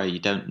 don't worry, you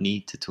don't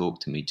need to talk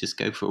to me. Just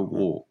go for a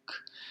walk."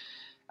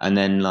 And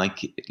then,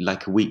 like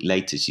a week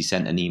later, she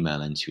sent an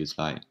email, and she was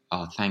like,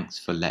 "Oh, thanks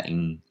for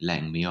letting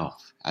me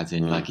off." As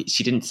in, like,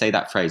 she didn't say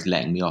that phrase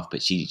 "letting me off,"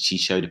 but she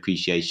showed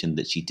appreciation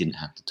that she didn't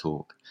have to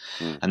talk.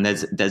 And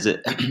there's a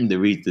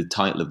the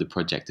title of the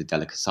project, "A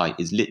Delicate Sight,"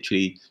 is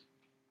literally,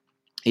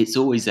 it's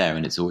always there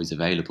and it's always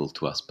available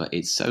to us, but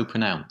it's so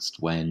pronounced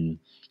when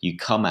you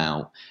come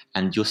out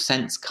and your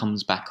sense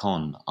comes back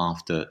on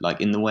after, like,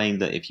 in the way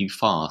that if you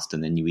fast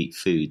and then you eat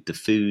food,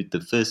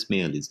 the first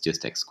meal is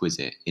just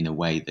exquisite in a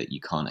way that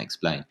you can't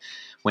explain.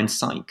 When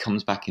sight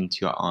comes back into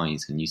your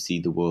eyes and you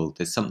see the world,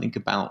 there's something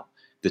about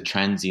the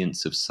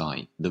transience of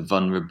sight, the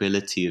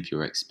vulnerability of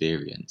your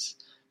experience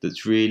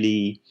that's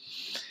really,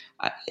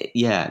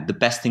 the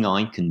best thing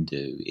I can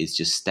do is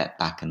just step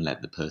back and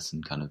let the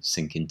person kind of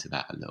sink into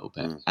that a little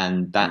bit.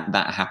 And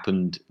that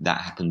happened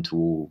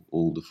to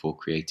all the four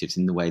creatives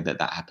in the way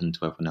that happened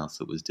to everyone else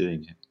that was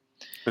doing it.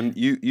 And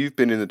you've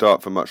been in the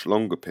dark for much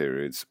longer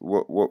periods.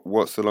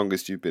 What's the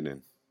longest you've been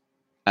in?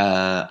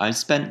 I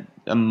spent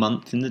a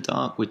month in the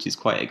dark, which is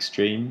quite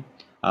extreme.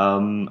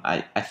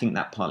 I think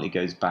that partly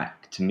goes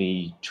back to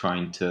me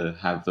trying to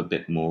have a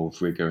bit more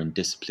of rigor and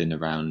discipline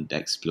around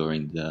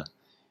exploring the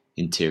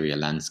interior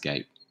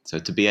landscape. So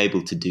to be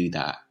able to do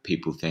that,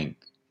 people think,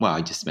 well,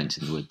 I just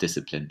mentioned the word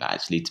discipline, but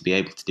actually to be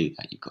able to do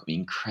that, you've got to be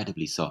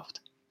incredibly soft.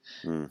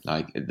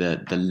 Like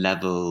the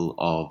level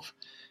of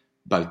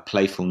both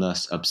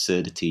playfulness,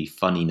 absurdity,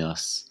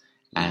 funniness,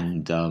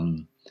 and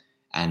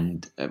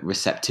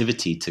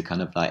receptivity to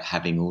kind of like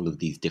having all of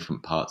these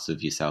different parts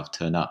of yourself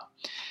turn up.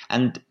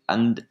 And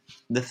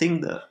the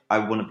thing that I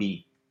want to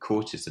be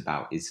cautious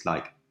about is,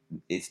 like,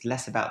 it's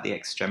less about the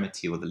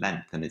extremity or the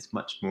length, and it's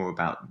much more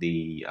about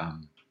the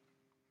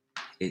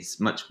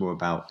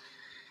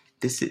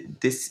this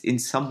in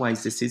some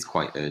ways this is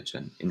quite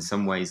urgent, in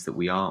some ways that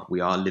we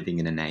are living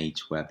in an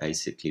age where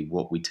basically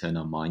what we turn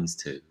our minds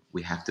to,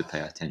 we have to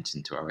pay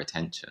attention to our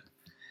attention.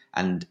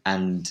 And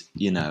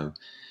you know,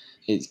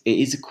 it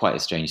is quite a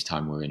strange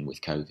time we're in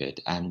with COVID,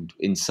 and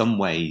in some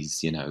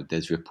ways, you know,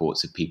 there's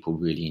reports of people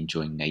really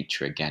enjoying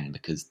nature again,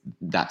 because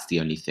that's the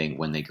only thing,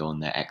 when they go on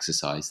their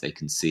exercise, they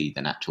can see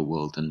the natural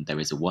world and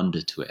there is a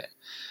wonder to it.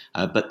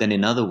 But then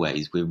in other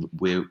ways,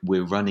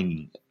 we're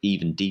running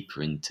even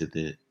deeper into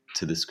the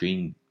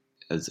screen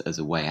as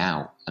a way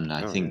out, and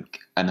I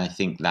think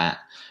that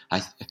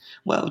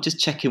just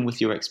check in with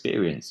your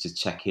experience. Just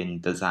check in.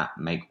 Does that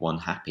make one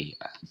happy?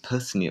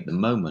 Personally, at the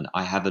moment,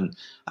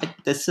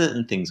 there's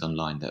certain things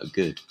online that are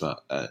good,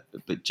 but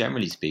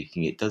generally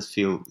speaking, it does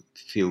feel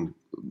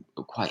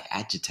quite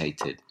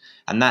agitated,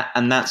 and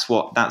that's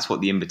what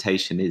the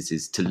invitation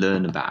is to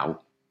learn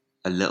about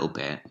a little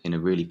bit in a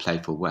really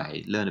playful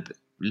way. Learn a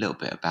little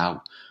bit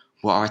about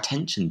what our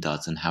attention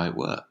does and how it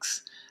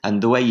works.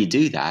 And the way you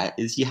do that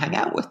is you hang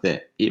out with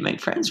it. You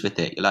make friends with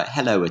it. You're like,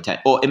 hello,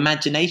 or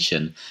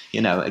imagination. You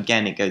know,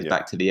 again, it goes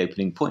back to the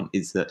opening point,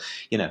 is that,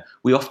 you know,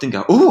 we often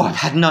go, oh, I've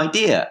had an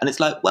idea. And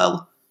it's like,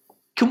 well,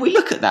 can we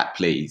look at that,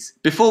 please?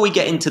 Before we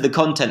get into the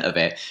content of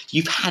it,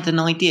 you've had an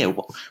idea.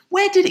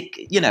 Where did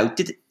it, you know,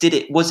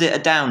 was it a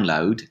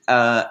download?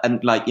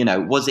 And, like, you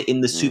know, was it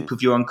in the soup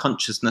of your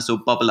unconsciousness or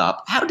bubble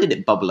up? How did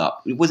it bubble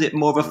up? Was it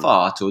more of a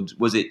fart, or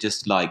was it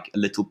just like a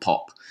little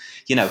pop?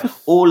 You know,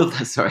 all of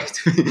that, sorry,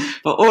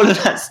 but all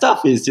of that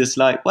stuff is just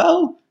like,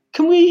 well,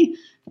 can we,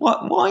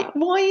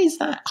 why is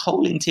that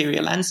whole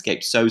interior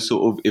landscape so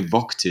sort of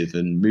evocative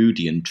and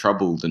moody and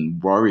troubled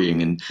and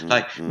worrying and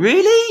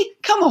really?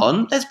 Come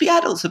on, let's be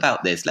adults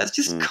about this. Let's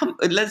just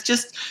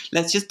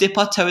let's just dip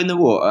our toe in the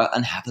water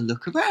and have a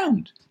look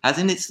around. As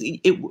in,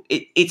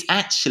 it's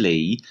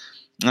actually,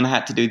 and I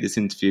had to do this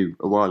interview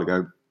a while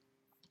ago,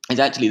 it's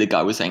actually, the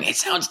guy was saying, it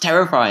sounds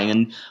terrifying.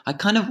 And I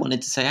kind of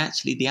wanted to say,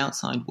 actually, the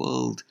outside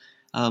world,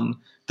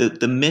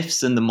 the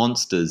myths and the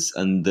monsters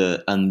and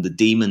the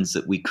demons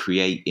that we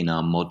create in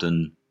our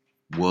modern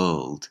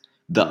world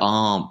that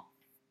are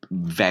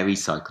very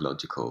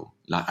psychological.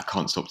 Like, I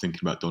can't stop thinking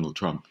about Donald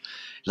Trump.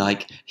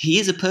 Like, he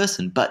is a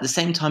person, but at the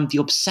same time, the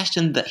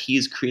obsession that he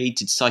has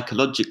created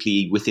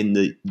psychologically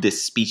within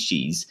this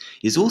species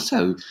is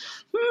also,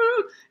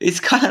 it's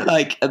kind of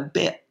like a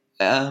bit,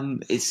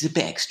 it's a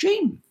bit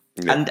extreme.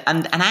 Yeah.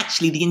 And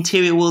actually, the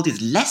interior world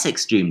is less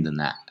extreme than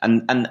that.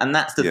 And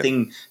that's the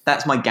thing.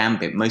 That's my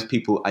gambit. Most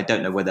people, I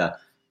don't know whether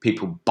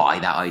people buy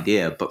that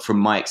idea, but from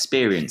my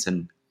experience,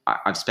 and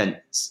I've spent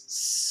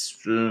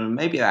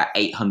maybe about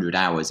 800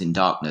 hours in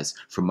darkness.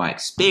 From my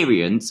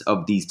experience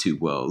of these two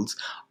worlds,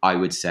 I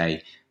would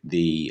say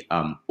the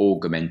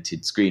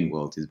augmented screen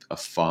world is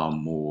there's far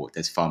more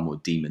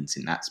demons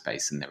in that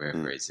space than there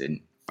ever is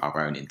in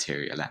our own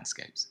interior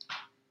landscapes.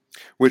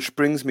 Which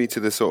brings me to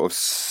the sort of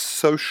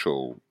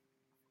social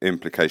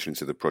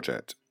implications of the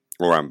project,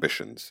 or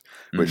ambitions,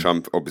 which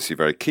I'm obviously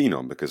very keen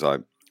on, because I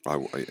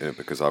want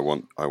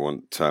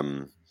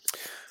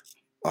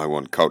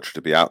culture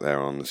to be out there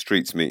on the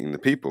streets, meeting the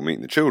people,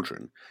 meeting the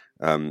children.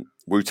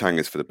 Wu-Tang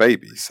is for the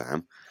babies,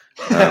 Sam.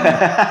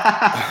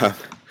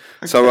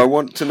 So I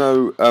want to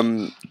know,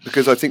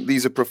 because I think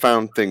these are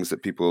profound things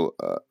that people,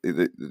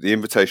 the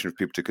invitation of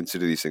people to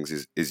consider these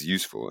things is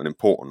useful and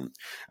important,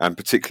 and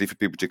particularly for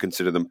people to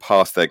consider them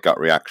past their gut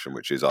reaction,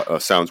 which is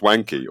sounds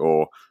wanky,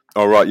 or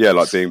right, yeah,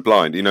 like being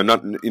blind. We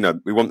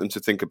want them to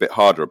think a bit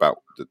harder about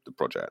the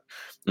project,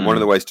 and one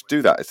of the ways to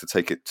do that is to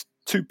take it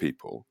to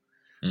people.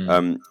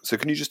 So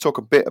can you just talk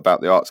a bit about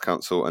the Arts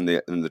Council and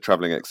the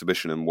travelling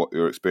exhibition and what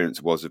your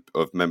experience was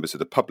of members of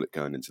the public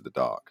going into the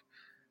dark?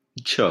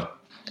 Sure.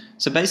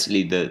 So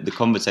basically, the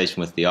conversation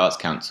with the Arts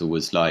Council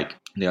was like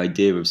the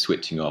idea of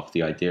switching off,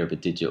 the idea of a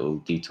digital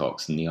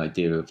detox, and the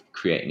idea of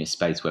creating a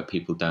space where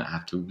people don't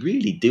have to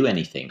really do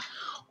anything.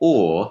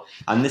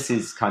 And this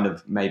is kind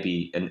of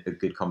maybe a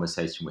good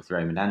conversation with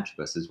Raymond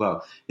Antrobus as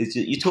well, is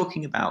you're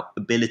talking about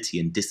ability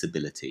and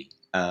disability.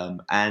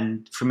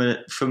 And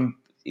from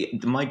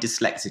my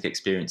dyslexic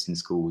experience in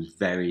school was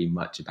very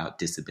much about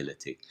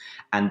disability,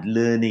 and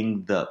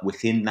learning that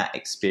within that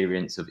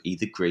experience of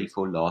either grief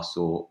or loss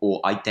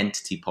or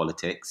identity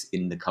politics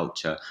in the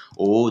culture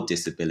or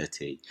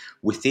disability,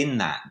 within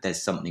that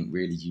there's something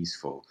really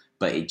useful,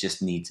 but it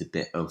just needs a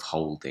bit of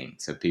holding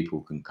so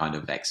people can kind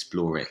of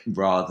explore it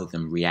rather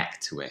than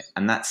react to it.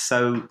 And that's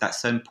so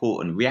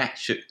important.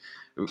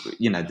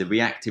 The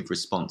reactive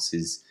response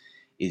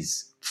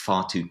is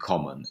far too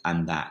common,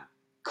 and that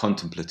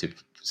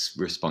contemplative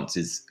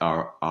responses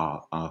are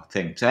our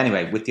thing. So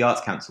anyway, with the Arts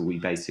Council, we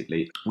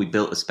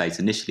built a space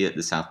initially at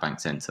the South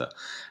Bank Centre,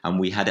 and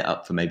we had it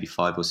up for maybe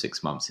 5 or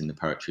 6 months in the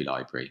Poetry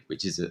Library,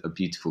 which is a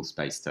beautiful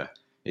space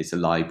it's a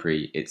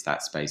library. It's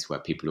that space where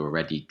people are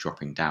already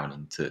dropping down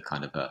into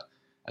kind of a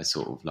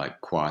sort of like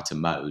quieter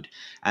mode.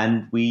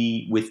 And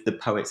we, with the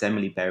poets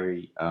Emily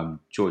Berry,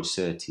 George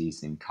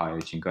Surtees and Kayo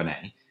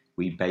Chingone,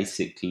 we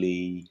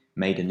basically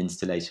made an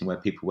installation where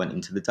people went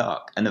into the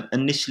dark. And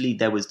initially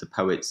there was the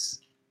poets'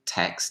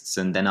 texts,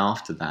 and then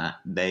after that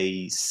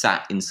they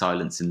sat in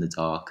silence in the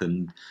dark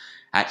and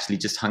actually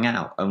just hung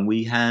out. And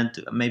we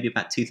had maybe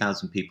about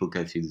 2,000 people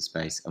go through the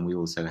space, and we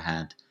also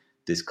had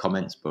this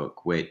comments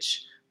book,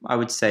 which I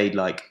would say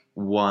like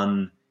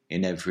 1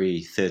 in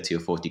every 30 or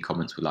 40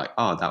 comments were like,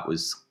 oh, that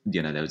was,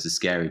 there was a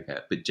scary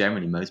bit. But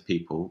generally most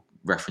people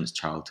reference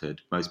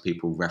childhood, most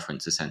people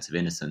reference a sense of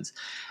innocence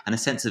and a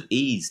sense of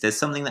ease. There's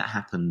something that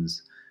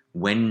happens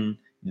when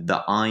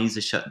the eyes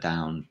are shut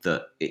down,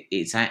 that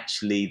it's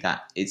actually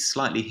that it's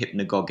slightly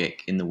hypnagogic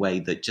in the way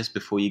that just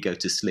before you go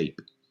to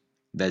sleep,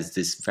 there's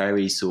this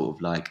very sort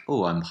of like,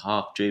 oh, I'm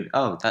half dreaming.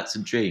 Oh, that's a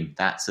dream.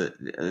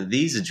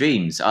 These are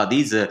dreams.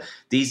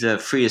 These are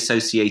free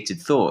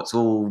associated thoughts,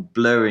 all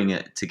blurring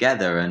it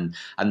together, and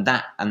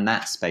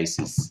that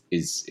space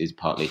is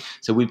partly.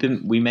 So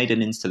we made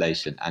an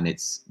installation, and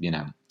it's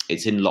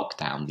it's in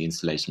lockdown. The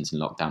installation's in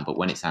lockdown, but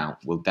when it's out,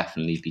 we'll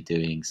definitely be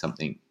doing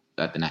something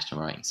at the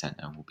National Writing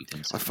Centre, and we'll be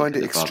doing something. I find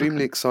it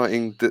extremely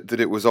exciting that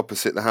it was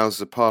opposite the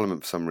Houses of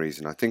Parliament for some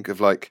reason. I think of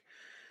we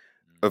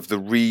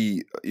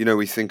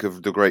think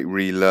of the great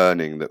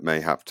relearning that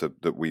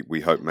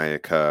we hope may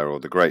occur, or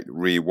the great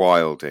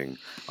rewilding.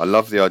 I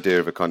love the idea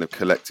of a kind of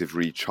collective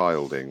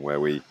rechilding where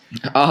we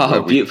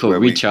beautiful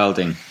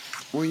rechilding.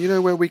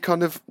 Where we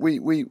kind of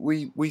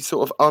we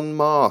sort of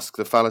unmask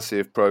the fallacy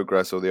of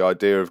progress, or the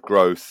idea of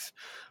growth,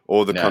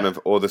 or the kind of,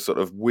 or the sort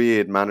of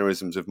weird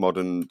mannerisms of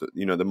modern,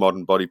 the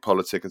modern body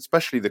politic,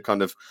 especially the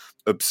kind of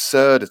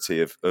absurdity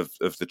of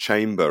the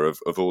chamber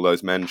of all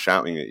those men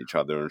shouting at each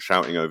other and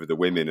shouting over the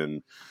women,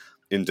 and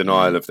in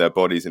denial of their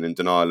bodies and in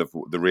denial of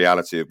the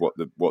reality of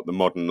what the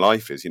modern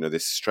life is.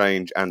 This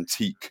strange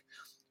antique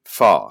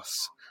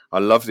farce. I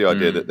love the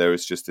idea that there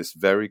is just this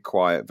very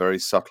quiet, very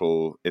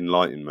subtle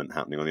enlightenment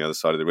happening on the other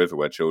side of the river,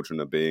 where children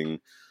are being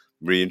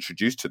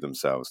reintroduced to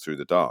themselves through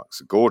the dark.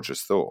 It's a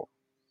gorgeous thought.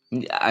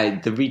 The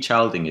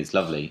rechilding is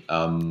lovely.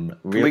 Hang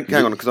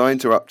on, because I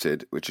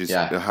interrupted, which is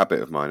a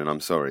habit of mine, and I'm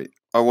sorry.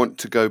 I want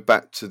to go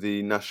back to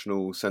the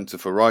National Centre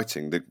for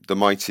Writing, the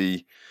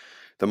mighty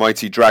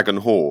Dragon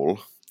Hall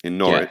in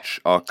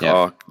Norwich,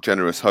 our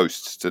generous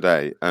hosts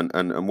today,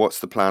 and what's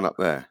the plan up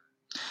there?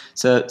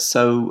 So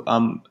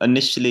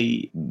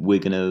initially we're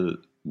gonna.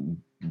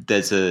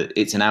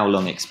 It's an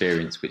hour-long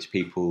experience which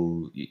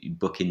people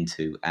book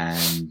into,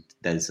 and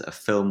there's a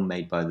film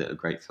made by a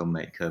great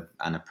filmmaker,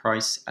 Anna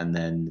Price, and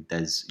then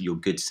there's Your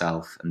Good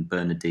Self and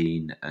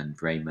Bernadine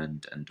and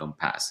Raymond and Don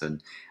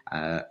Patterson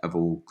have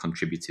all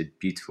contributed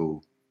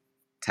beautiful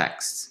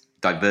texts,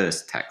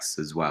 diverse texts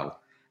as well,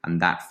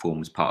 and that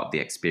forms part of the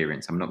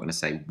experience. I'm not going to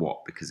say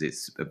what, because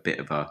it's a bit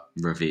of a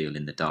reveal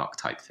in the dark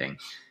type thing.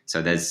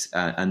 So there's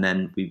and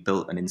then we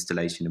built an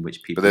installation in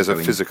which people. But there's a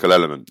physical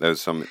element.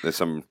 There's some.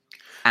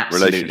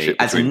 Absolutely. Relationship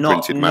between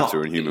printed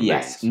matter and human beings.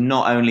 Yes,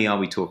 not only are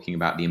we talking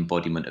about the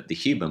embodiment of the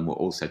human, we're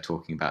also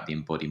talking about the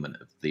embodiment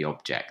of the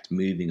object,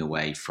 moving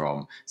away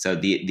from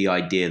the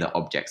idea that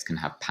objects can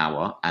have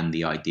power, and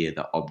the idea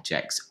that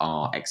objects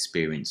are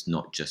experienced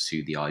not just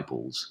through the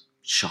eyeballs.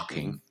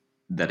 Shocking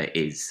that it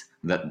is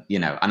that,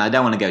 and I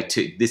don't want to go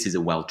to, this is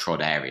a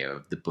well-trod area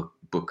of the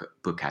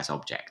book as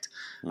object,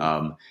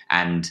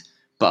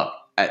 but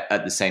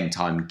at the same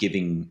time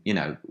giving,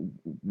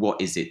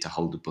 what is it to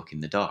hold a book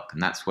in the dark?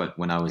 And that's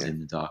when I was in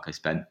the dark, I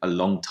spent a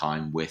long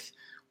time with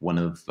one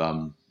of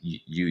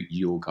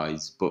your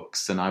guys'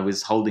 books, and I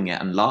was holding it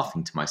and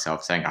laughing to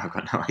myself, saying, I've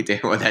got no idea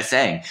what they're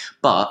saying.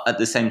 But at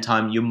the same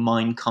time, your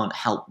mind can't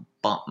help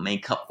but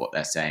make up what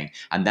they're saying.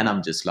 And then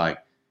I'm just like,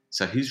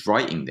 so who's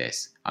writing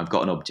this? I've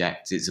got an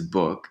object, it's a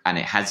book, and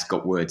it has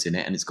got words in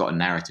it, and it's got a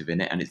narrative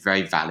in it, and it's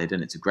very valid,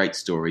 and it's a great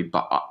story,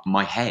 but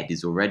my head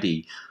is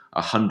already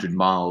 100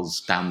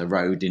 miles down the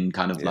road in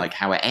kind of like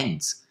how it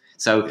ends.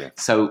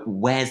 So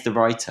where's the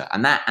writer?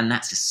 And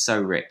that's just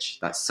so rich.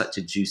 That's such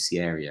a juicy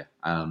area,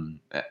 and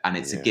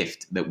it's a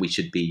gift that we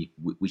should be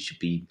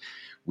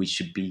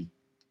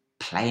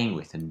playing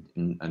with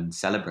and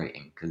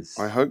celebrating. Because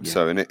I hope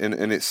so, and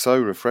it's so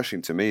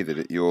refreshing to me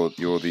that you're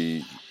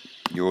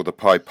the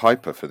Pied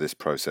Piper for this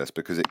process,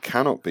 because it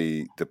cannot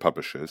be the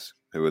publishers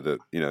who are the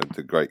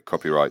great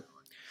copyright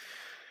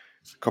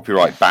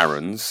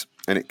barons,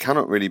 and it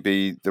cannot really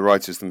be the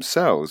writers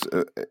themselves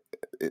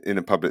in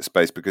a public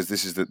space, because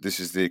this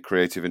is the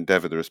creative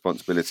endeavor. The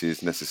responsibility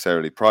is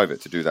necessarily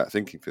private to do that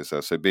thinking for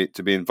yourself. So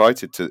to be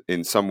invited to,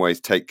 in some ways,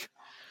 take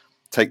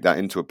that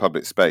into a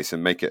public space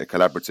and make it a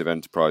collaborative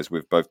enterprise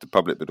with both the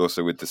public, but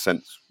also with the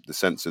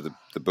sense of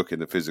the book in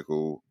the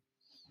physical.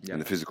 In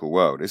the physical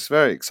world, it's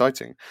very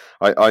exciting.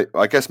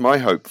 I guess my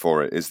hope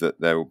for it is that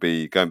there will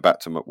be, going back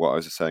to what I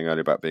was saying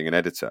earlier about being an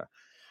editor,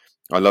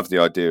 I love the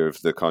idea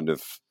of the kind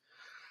of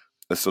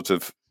a sort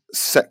of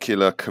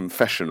secular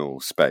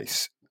confessional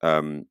space,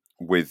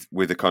 with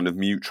a kind of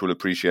mutual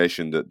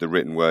appreciation that the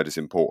written word is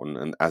important,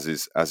 and as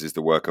is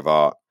the work of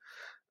art,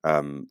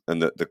 and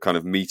that the kind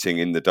of meeting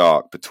in the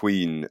dark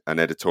between an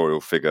editorial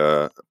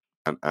figure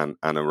and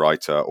a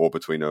writer, or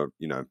between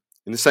in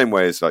the same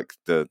way as like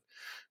the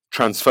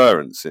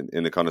transference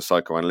in a kind of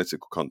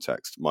psychoanalytical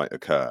context might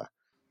occur.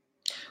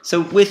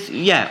 So with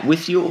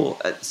your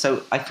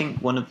so I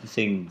think one of the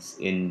things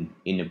in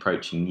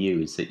approaching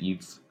you is that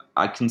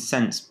I can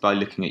sense by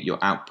looking at your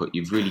output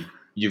you've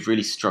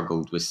really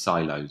struggled with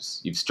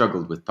silos. You've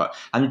struggled with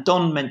and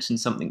Don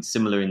mentioned something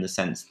similar in the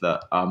sense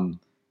that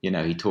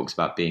he talks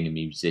about being a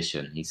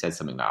musician. He says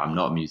something like, I'm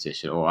not a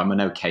musician, or I'm an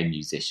okay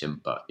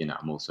musician, but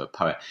I'm also a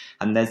poet.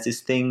 And there's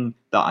this thing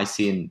that I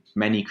see in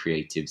many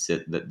creatives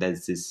that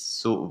there's this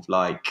sort of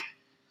like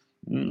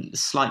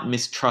slight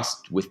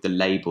mistrust with the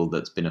label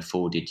that's been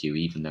afforded you,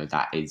 even though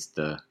that is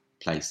the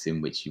place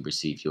in which you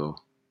receive your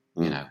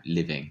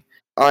living.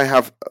 I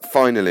have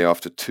finally,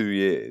 after 2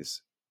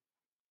 years,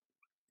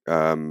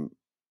 found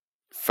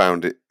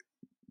it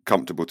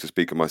comfortable to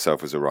speak of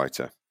myself as a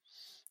writer.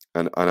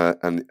 And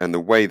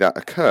the way that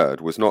occurred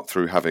was not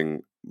through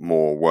having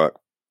more work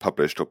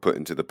published or put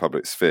into the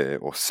public sphere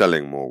or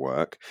selling more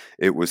work.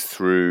 It was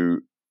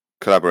through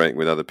collaborating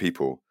with other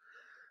people,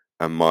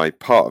 and my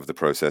part of the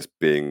process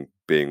being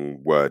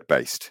word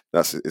based.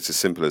 It's as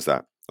simple as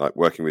that. Like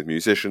working with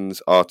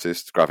musicians,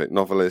 artists, graphic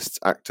novelists,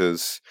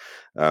 actors,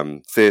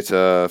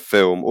 theatre,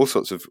 film, all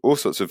sorts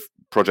of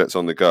projects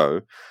on the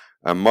go,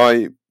 and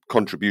my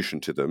contribution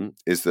to them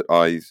is that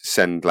I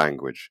send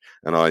language,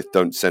 and I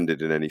don't send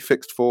it in any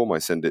fixed form. I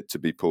send it to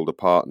be pulled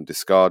apart and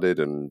discarded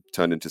and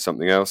turned into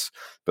something else.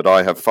 But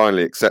I have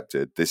finally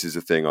accepted this is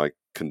a thing I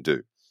can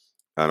do,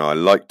 and I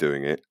like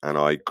doing it, and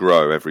I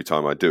grow every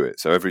time I do it.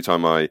 So every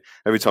time a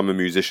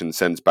musician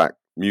sends back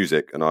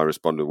music and I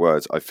respond with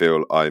words, I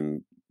feel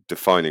I'm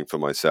defining for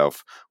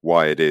myself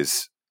why it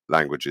is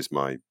language is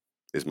my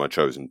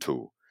chosen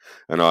tool.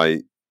 And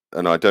I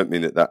don't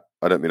mean that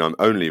I don't mean I'm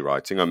only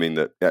writing. I mean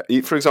that,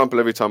 for example,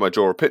 every time I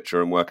draw a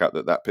picture and work out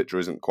that picture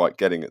isn't quite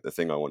getting at the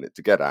thing I want it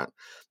to get at,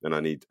 then I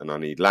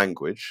need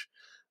language.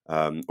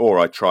 Or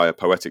I try a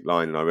poetic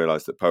line and I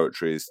realize that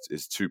poetry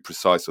is too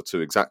precise or too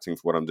exacting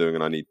for what I'm doing,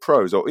 and I need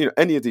prose. Or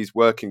any of these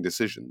working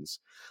decisions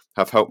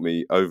have helped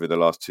me over the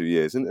last 2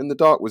 years. And the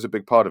dark was a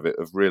big part of it,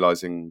 of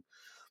realizing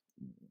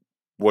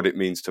what it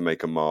means to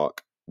make a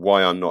mark.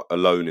 Why I'm not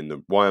alone in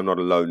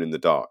the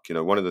dark.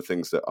 One of the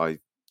things that I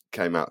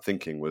came out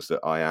thinking was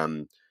that I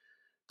am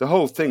the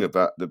whole thing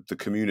about the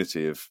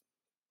community of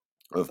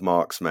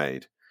marks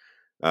made,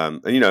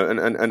 and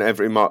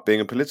every mark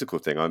being a political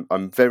thing.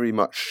 I'm very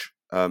much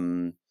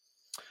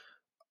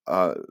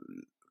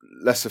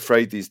less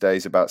afraid these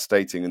days about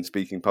stating and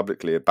speaking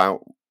publicly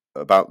about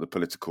the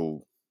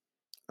political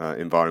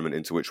environment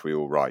into which we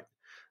all write,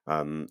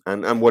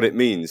 and what it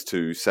means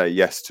to say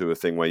yes to a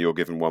thing where you're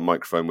given one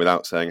microphone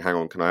without saying, hang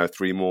on, can I have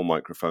 3 more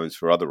microphones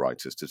for other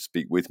writers to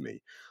speak with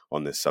me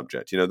on this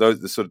subject? Those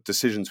are the sort of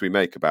decisions we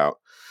make about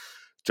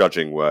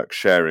judging work,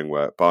 sharing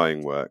work,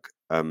 buying work,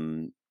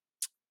 comes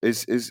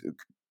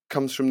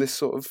from this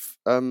sort of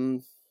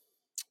from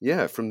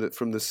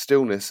the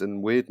stillness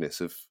and weirdness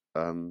of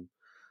and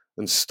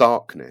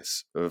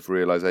starkness of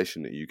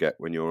realization that you get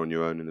when you're on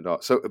your own in the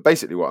dark. So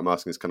basically, what I'm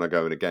asking is, can I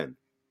go in again?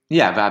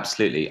 Yeah,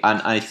 absolutely. And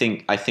I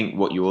think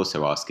what you're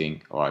also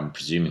asking, or I'm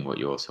presuming what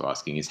you're also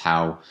asking, is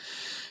how,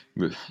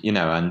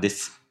 and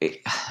this.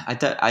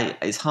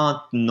 It's hard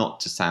not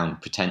to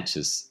sound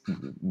pretentious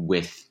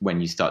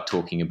when you start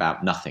talking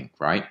about nothing,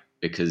 right?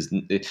 because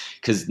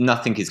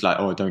nothing is like,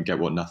 oh, I don't get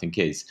what nothing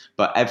is,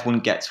 but everyone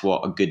gets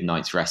what a good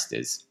night's rest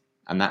is,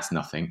 and that's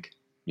nothing.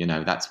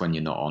 That's when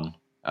you're not on.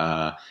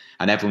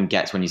 And everyone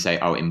gets when you say,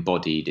 oh,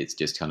 embodied, it's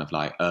just kind of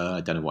like,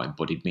 I don't know what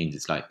embodied means.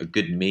 It's like a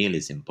good meal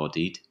is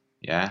embodied.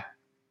 Yeah.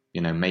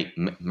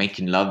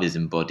 Making love is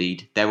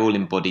embodied. They're all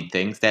embodied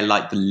things. They're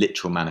like the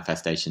literal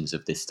manifestations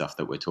of this stuff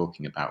that we're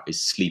talking about, is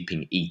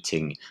sleeping,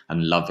 eating,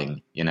 and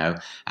loving,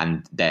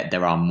 and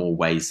there are more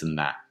ways than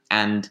that.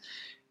 And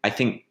I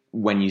think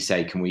when you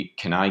say,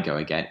 can I go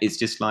again? It's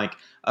just like,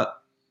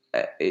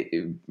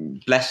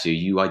 bless you,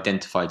 you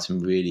identified some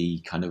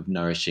really kind of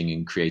nourishing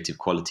and creative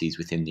qualities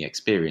within the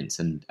experience,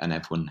 and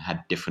everyone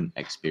had different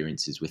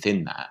experiences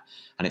within that.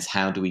 And it's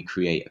how do we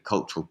create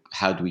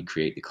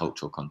the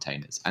cultural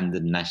containers? And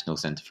the National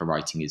Centre for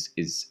Writing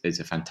is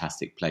a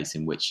fantastic place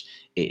in which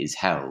it is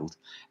held.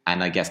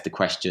 And I guess the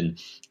question,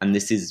 and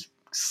this is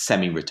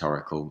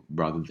semi-rhetorical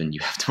rather than you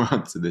have to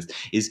answer this,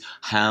 is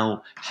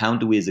how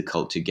do we as a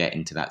culture get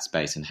into that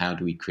space, and how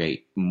do we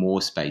create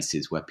more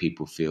spaces where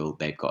people feel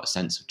they've got a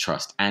sense of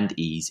trust and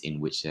ease in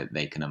which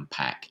they can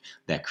unpack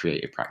their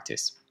creative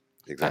practice?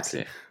 Exactly. That's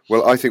it.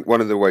 Well, I think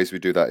one of the ways we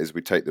do that is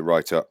we take the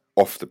writer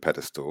off the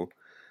pedestal.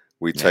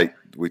 We take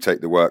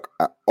the work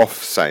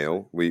off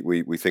sale.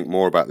 We think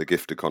more about the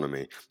gift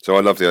economy. So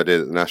I love the idea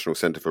that the National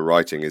Centre for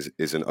Writing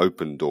is an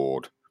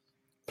open-doored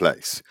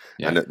place,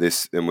 and at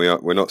this, and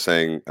we're not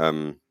saying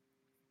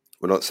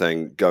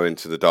go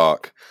into the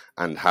dark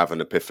and have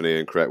an epiphany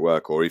and create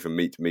work, or even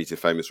meet a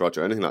famous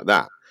writer or anything like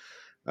that.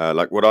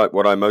 Like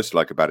what I most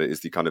like about it is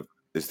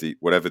the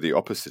whatever the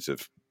opposite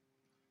of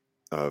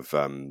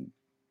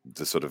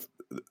the sort of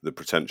the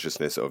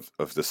pretentiousness of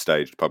the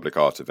staged public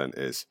art event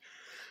is.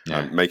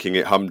 Making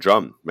it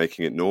humdrum,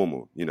 making it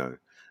normal, and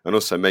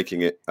also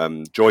making it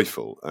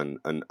joyful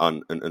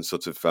and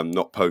sort of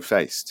not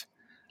po-faced.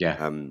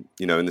 Yeah. In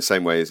the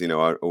same way as,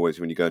 I always,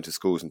 when you go into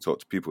schools and talk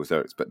to pupils,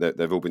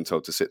 they've all been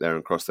told to sit there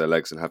and cross their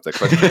legs and have their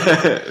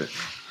questions.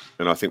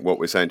 And I think what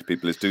we're saying to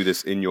people is do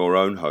this in your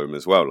own home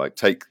as well. Like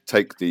take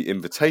the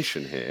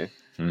invitation here,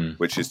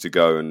 which is to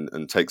go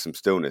and take some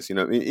stillness.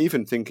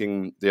 Even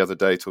thinking the other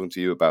day, talking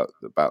to you about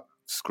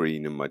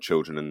screen and my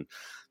children, and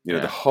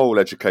the whole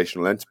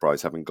educational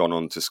enterprise having gone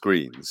on to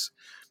screens,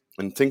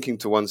 and thinking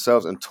to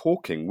oneself and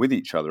talking with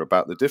each other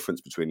about the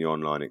difference between the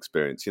online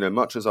experience.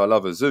 Much as I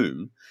love a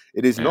Zoom,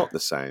 it is not the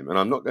same. And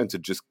I'm not going to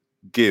just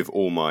give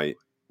all my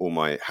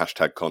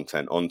hashtag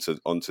content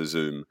onto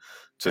Zoom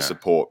to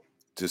support,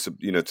 to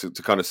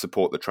kind of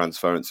support the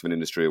transference of an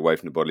industry away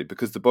from the bodily,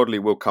 because the bodily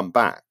will come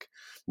back.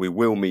 We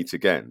will meet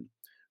again.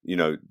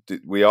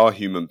 We are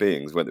human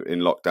beings, whether in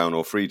lockdown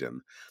or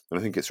freedom. And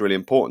I think it's really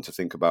important to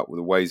think about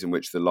the ways in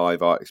which the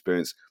live art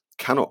experience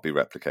cannot be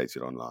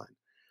replicated online.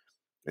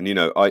 And,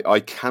 I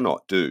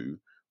cannot do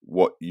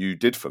what you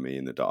did for me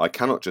in the dark. I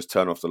cannot just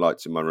turn off the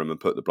lights in my room and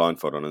put the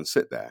blindfold on and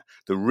sit there.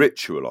 The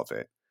ritual of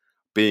it,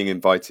 being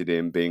invited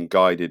in, being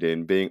guided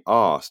in, being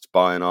asked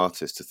by an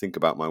artist to think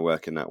about my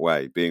work in that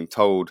way, being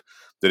told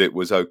that it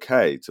was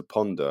okay to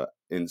ponder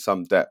in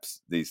some depth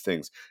these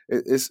things.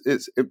 It's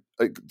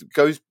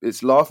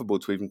laughable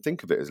to even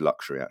think of it as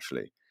luxury,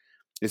 actually.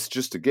 It's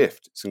just a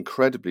gift. It's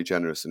incredibly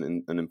generous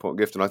and an important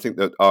gift. And I think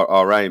that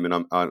our aim,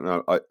 and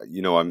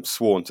I'm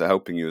sworn to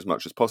helping you as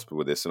much as possible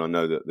with this, and I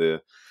know that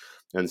the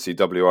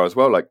NCWR as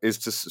well, is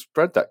to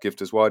spread that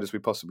gift as wide as we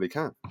possibly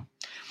can.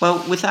 Well,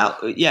 so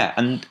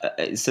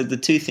the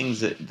two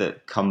things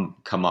that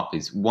come up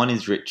is, one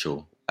is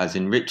ritual. As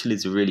in, ritual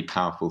is a really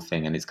powerful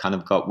thing, and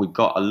we've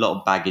got a lot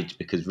of baggage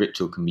because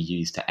ritual can be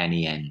used to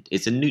any end.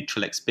 It's a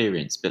neutral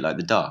experience, a bit like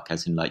the dark,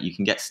 as in, you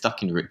can get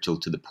stuck in ritual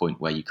to the point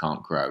where you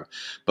can't grow.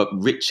 But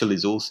ritual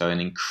is also an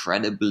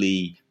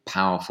incredibly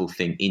powerful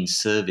thing in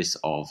service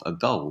of a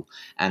goal.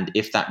 And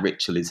if that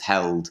ritual is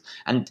held,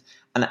 and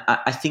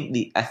I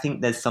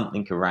think there's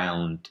something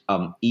around,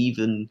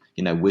 even,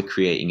 we're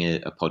creating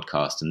a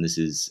podcast, and this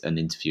is an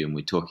interview, and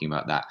we're talking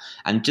about that,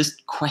 and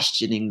just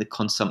questioning the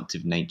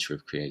consumptive nature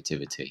of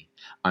creativity.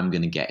 I'm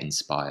going to get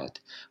inspired.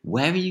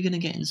 Where are you going to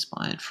get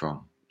inspired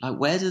from?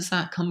 Where does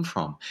that come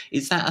from?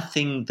 Is that a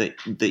thing that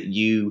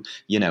you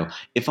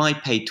if I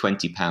paid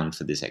 £20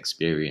 for this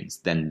experience,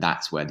 then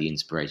that's where the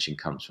inspiration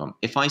comes from.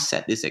 If I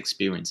set this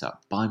experience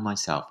up by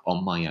myself,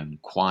 on my own,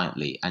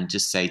 quietly, and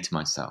just say to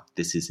myself,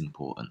 this is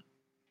important.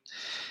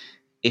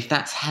 If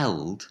that's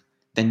held,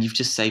 then you've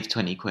just saved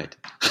 20 quid.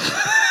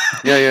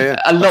 Yeah.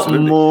 A lot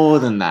more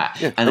than that.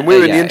 Yeah. And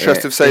we're in the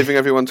interest of saving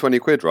everyone 20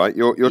 quid, right?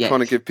 You're trying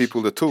to give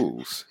people the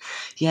tools.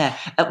 Yeah.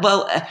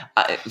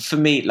 For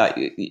me,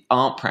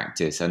 art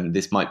practice, and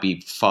this might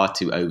be far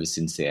too over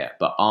sincere,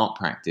 but art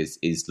practice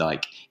is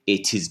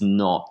it is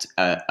not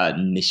a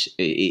niche.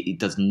 It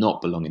does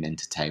not belong in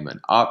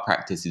entertainment. Art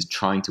practice is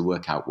trying to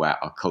work out where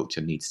our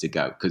culture needs to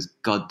go, because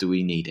God, do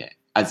we need it?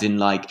 As in,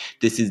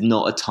 this is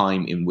not a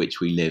time in which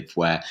we live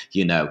where,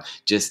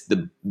 just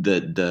the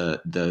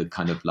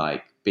kind of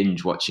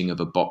binge watching of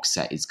a box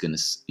set is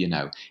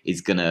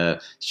gonna,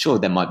 sure,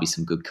 there might be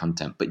some good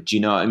content, but do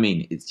you know what I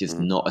mean? It's just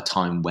not a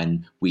time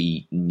when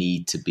we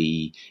need to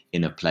be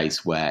in a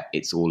place where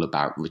it's all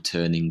about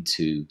returning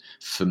to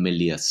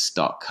familiar,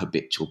 stuck,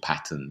 habitual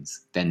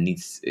patterns. There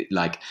needs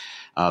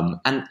and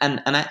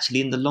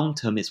actually in the long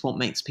term, it's what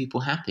makes people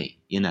happy.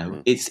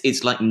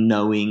 It's like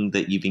knowing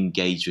that you've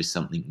engaged with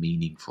something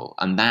meaningful,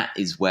 and that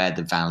is where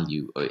the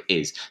value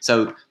is.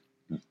 So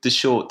the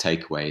short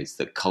takeaway is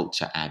that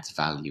culture adds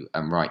value,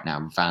 and right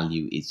now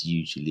value is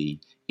usually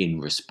in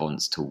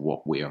response to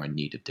what we are in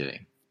need of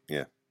doing.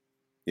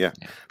 Yeah.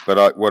 But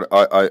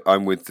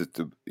I'm with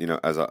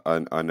as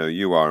I know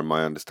you are, and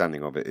my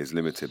understanding of it is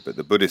limited. But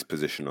the Buddhist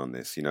position on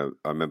this, I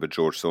remember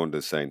George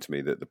Saunders saying to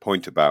me that the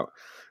point about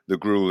the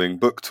grueling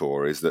book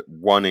tour is that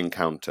one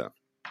encounter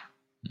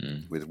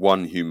with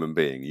one human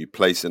being, you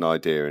place an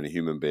idea in a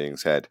human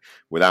being's head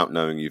without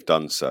knowing you've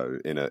done so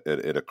in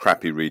a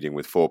crappy reading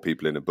with 4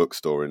 people in a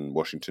bookstore in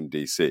Washington,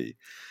 D.C.,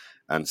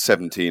 and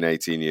 17,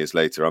 18 years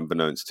later,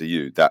 unbeknownst to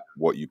you, that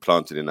what you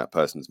planted in that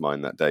person's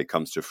mind that day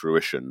comes to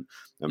fruition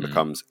and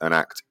becomes an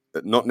act,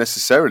 not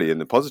necessarily in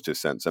the positive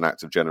sense, an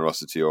act of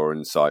generosity or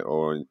insight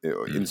or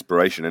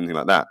inspiration, anything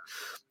like that.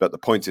 But the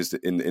point is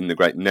that in the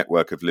great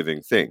network of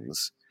living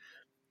things,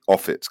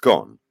 off it's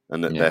gone.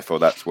 And that therefore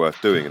that's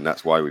worth doing. And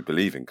that's why we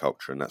believe in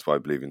culture. And that's why I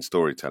believe in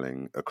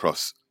storytelling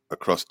across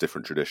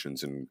different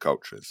traditions and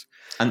cultures.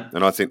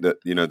 And I think that,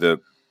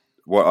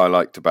 what I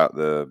liked about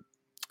the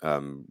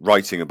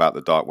writing about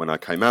the dark when I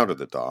came out of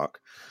the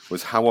dark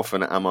was how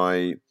often am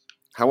I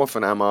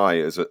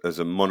as a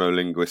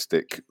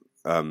monolinguistic,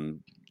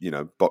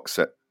 box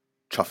set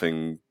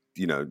chuffing,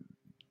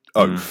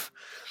 oaf,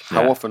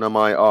 how often am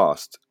I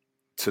asked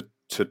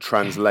to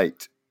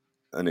translate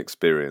an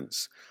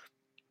experience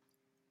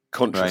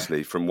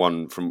consciously from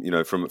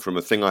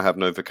a thing I have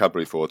no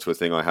vocabulary for to a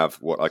thing I have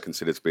what I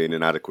consider to be an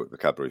inadequate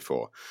vocabulary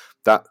for.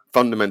 That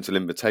fundamental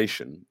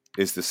invitation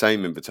is the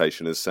same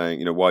invitation as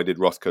saying, why did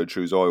Rothko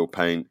choose oil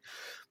paint?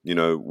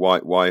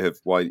 Why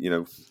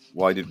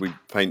did we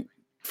paint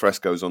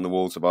frescoes on the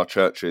walls of our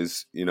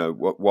churches? Where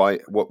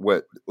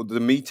the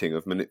meeting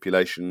of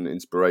manipulation,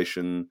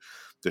 inspiration,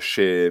 the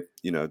sheer,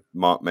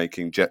 mark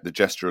making, the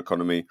gesture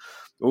economy,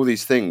 all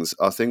these things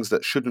are things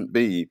that shouldn't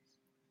be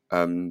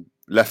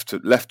left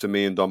to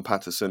me and Don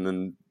Patterson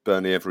and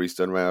Bernie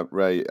Everisto and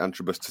Ray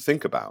Antrobus to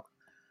think about,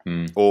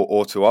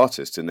 or to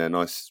artists in their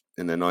nice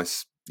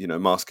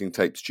masking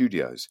tape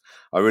studios.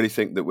 I really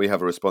think that we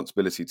have a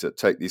responsibility to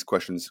take these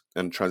questions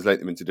and translate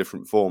them into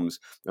different forms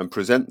and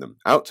present them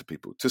out to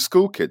people, to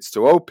school kids,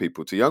 to old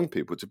people, to young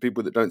people, to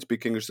people that don't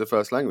speak English as a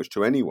first language,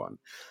 to anyone.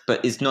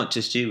 But it's not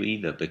just you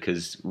either,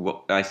 because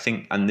what I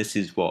think,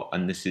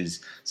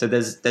 so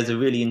there's a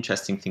really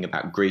interesting thing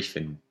about grief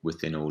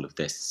within all of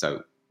this.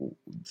 So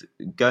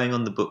going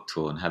on the book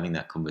tour and having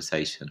that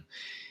conversation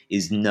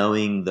is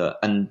knowing that,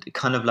 and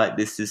kind of like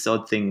this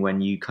odd thing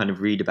when you kind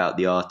of read about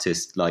the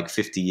artist like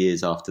 50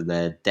 years after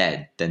they're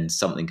dead, then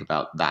something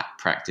about that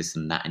practice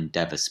and that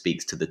endeavor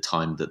speaks to the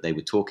time that they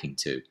were talking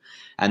to.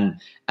 And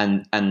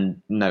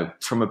no,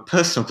 from a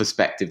personal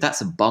perspective,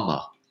 that's a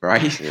bummer,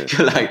 right? Yeah.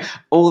 You're like,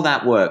 all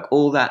that work,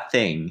 all that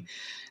thing.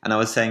 And I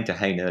was saying to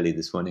Hayne earlier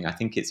this morning, I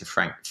think it's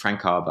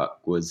Frank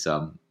Arbuck was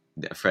a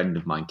friend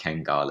of mine,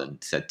 Ken Garland,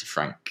 said to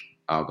Frank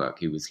Arbuck,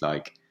 he was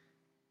like,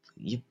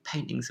 your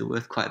paintings are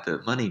worth quite a bit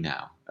of money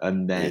now.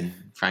 And then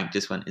Frank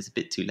just went, it's a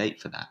bit too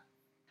late for that.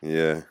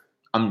 Yeah.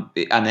 At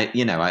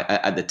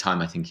the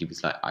time, I think he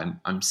was like,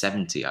 I'm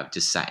 70. I've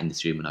just sat in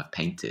this room and I've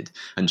painted.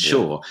 And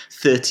sure,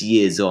 30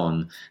 years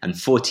on and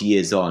 40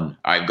 years on,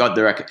 I've got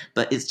the record.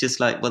 But it's just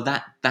like, well,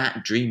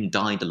 that dream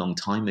died a long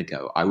time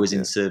ago. I was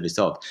in service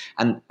of.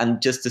 And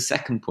just the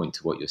second point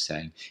to what you're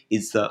saying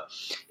is that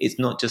it's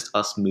not just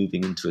us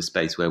moving into a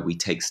space where we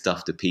take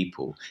stuff to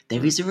people.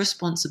 There is a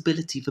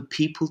responsibility for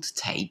people to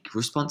take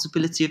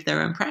responsibility of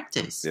their own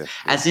practice. Yeah.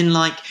 As in,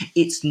 like,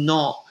 it's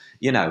not...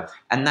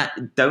 and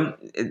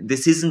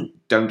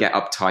don't get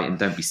uptight and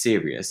don't be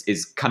serious.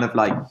 Is kind of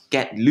like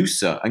get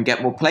looser and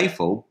get more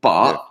playful,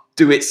 but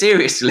do it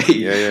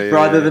seriously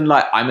rather than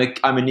like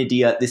I'm an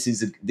idiot. This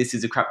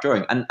is a crap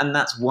drawing, and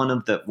that's one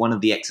of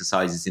the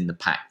exercises in the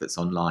pack that's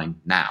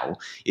online now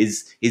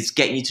is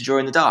getting you to draw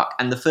in the dark.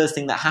 And the first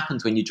thing that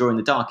happens when you draw in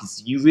the dark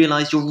is you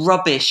realise you're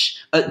rubbish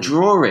at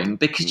drawing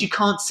because you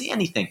can't see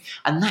anything,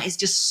 and that is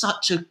just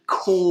such a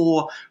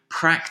core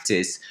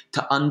practice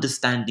to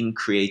understanding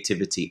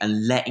creativity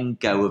and letting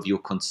go of your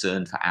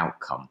concern for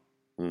outcome.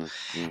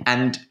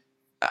 And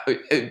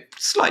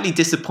slightly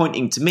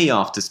disappointing to me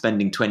after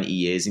spending 20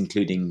 years,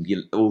 including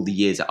all the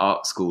years at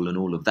art school and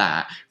all of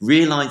that,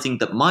 realising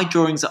that my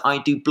drawings that I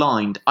do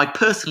blind, I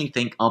personally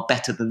think are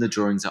better than the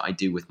drawings that I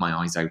do with my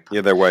eyes open.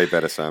 Yeah, they're way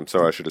better, Sam.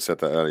 Sorry, I should have said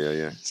that earlier,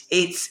 yeah.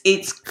 It's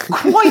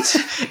quite,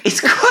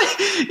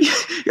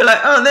 you're like,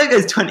 oh, there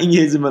goes 20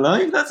 years of my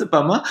life. That's a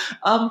bummer.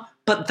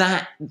 But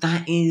that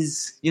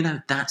is,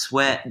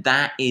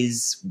 that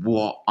is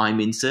what I'm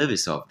in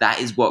service of.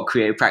 That is what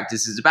creative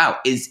practice is about.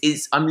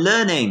 Is I'm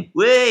learning.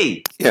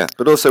 Yeah,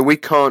 but also we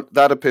can't.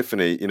 That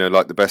epiphany,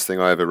 like the best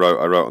thing I ever wrote.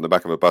 I wrote on the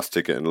back of a bus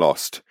ticket and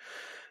lost.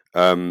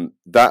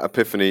 That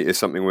epiphany is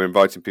something we're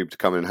inviting people to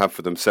come in and have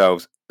for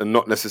themselves, and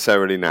not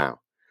necessarily now.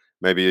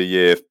 Maybe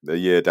a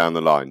year down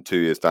the line, 2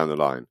 years down the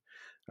line.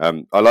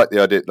 I like the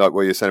idea, like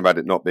what you're saying about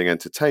it not being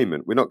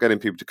entertainment. We're not getting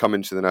people to come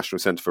into the National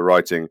Centre for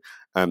Writing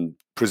and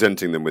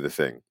presenting them with a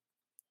thing,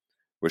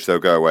 which they'll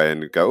go away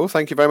and go, "Oh,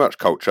 thank you very much,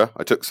 culture.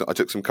 I took some,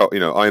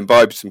 I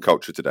imbibed some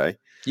culture today."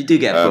 You do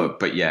get a book,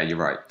 but yeah, you're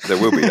right. There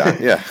will be that,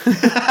 yeah.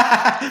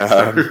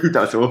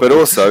 That's awful. But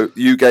also,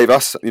 you gave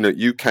us,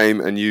 you came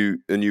and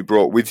you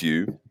brought with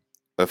you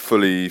a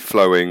fully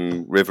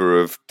flowing river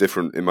of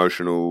different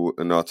emotional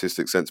and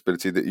artistic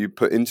sensibility that you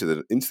put into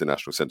the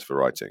National Centre for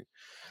Writing.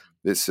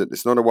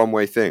 It's not a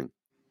one-way thing.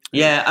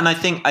 Yeah, and I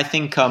think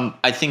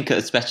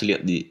especially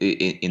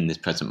in this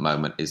present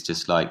moment is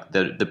just like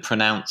the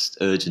pronounced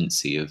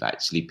urgency of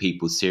actually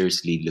people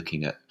seriously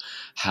looking at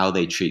how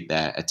they treat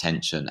their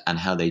attention and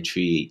how they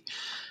treat.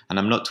 And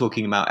I'm not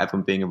talking about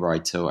everyone being a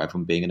writer or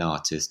everyone being an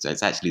artist.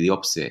 It's actually the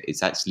opposite.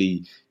 It's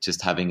actually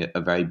just having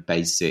a very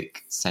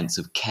basic sense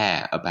of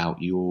care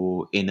about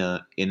your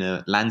inner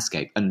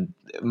landscape. And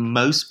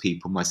most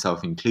people,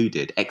 myself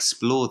included,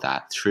 explore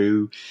that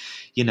through,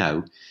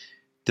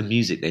 the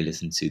music they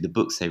listen to, the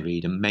books they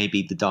read, and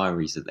maybe the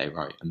diaries that they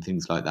write and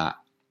things like that.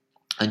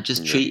 And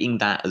just treating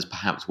that as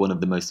perhaps one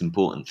of the most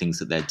important things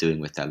that they're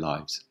doing with their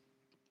lives.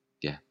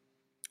 Yeah.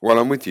 Well,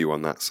 I'm with you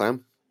on that,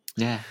 Sam.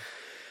 Yeah.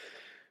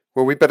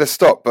 Well, we better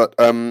stop, but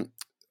are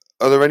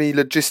there any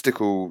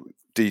logistical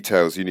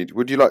details you need?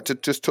 Would you like to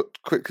just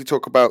quickly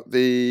talk about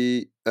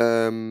the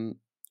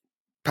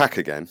pack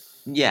again?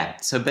 Yeah,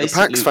 so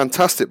basically... The pack's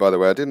fantastic, by the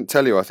way. I didn't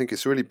tell you. I think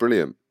it's really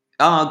brilliant.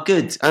 Oh,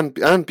 good.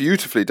 And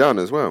beautifully done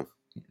as well.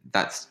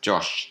 That's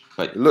Josh.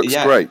 But it looks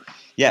great.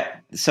 Yeah,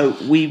 so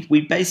we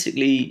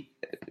basically,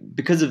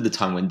 because of the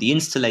time when the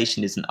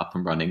installation isn't up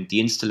and running, the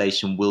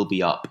installation will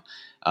be up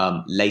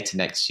later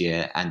next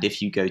year. And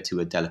if you go to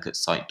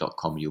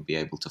adelicatesite.com, you'll be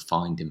able to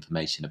find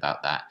information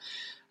about that.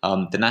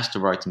 The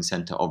National Writing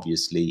Centre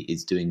obviously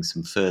is doing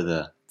some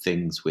further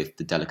things with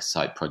the Delicate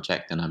Site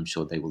project, and I'm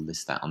sure they will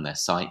list that on their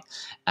site.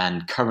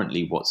 And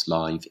currently what's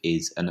live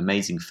is an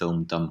amazing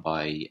film done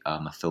by a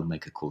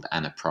filmmaker called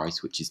Anna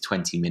Price, which is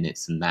 20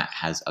 minutes, and that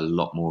has a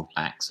lot more of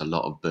Max, a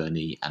lot of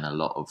Bernie, and a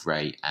lot of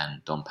Ray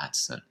and Don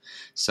Patterson.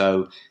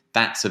 So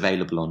that's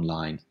available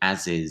online,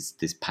 as is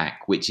this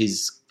pack, which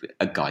is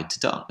a guide to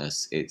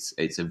darkness.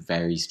 It's a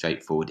very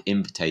straightforward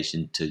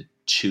invitation to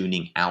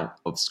tuning out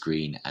of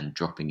screen and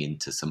dropping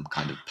into some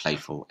kind of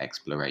playful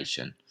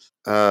exploration.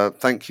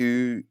 Thank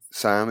you,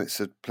 Sam. It's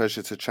a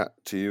pleasure to chat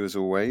to you as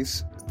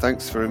always.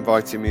 Thanks for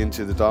inviting me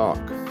into the dark.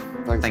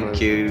 Thank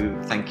you,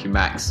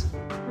 Max.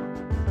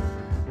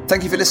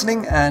 Thank you for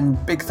listening,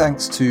 and big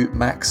thanks to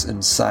Max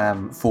and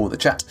Sam for the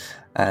chat.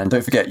 And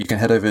don't forget, you can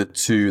head over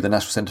to the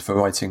National Centre for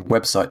Writing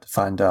website to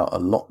find out a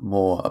lot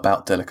more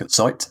about Delicate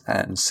Site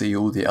and see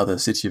all the other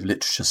City of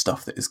Literature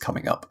stuff that is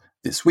coming up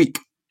this week.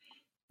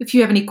 If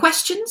you have any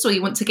questions or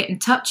you want to get in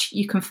touch,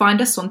 you can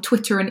find us on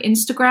Twitter and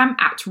Instagram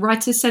at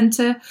Writers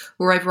Centre.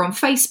 We're over on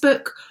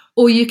Facebook,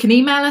 or you can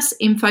email us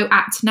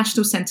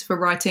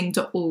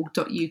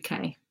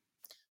info@nationalcentreforwriting.org.uk.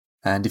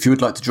 And if you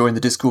would like to join the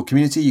Discord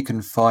community, you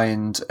can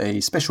find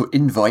a special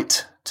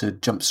invite to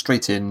jump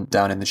straight in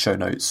down in the show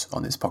notes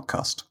on this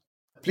podcast.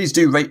 Please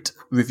do rate,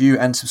 review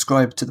and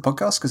subscribe to the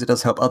podcast because it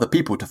does help other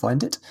people to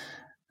find it.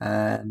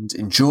 And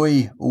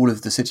enjoy all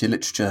of the City of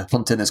Literature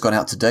content that's gone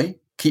out today.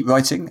 Keep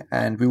writing,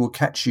 and we will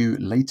catch you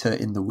later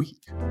in the week.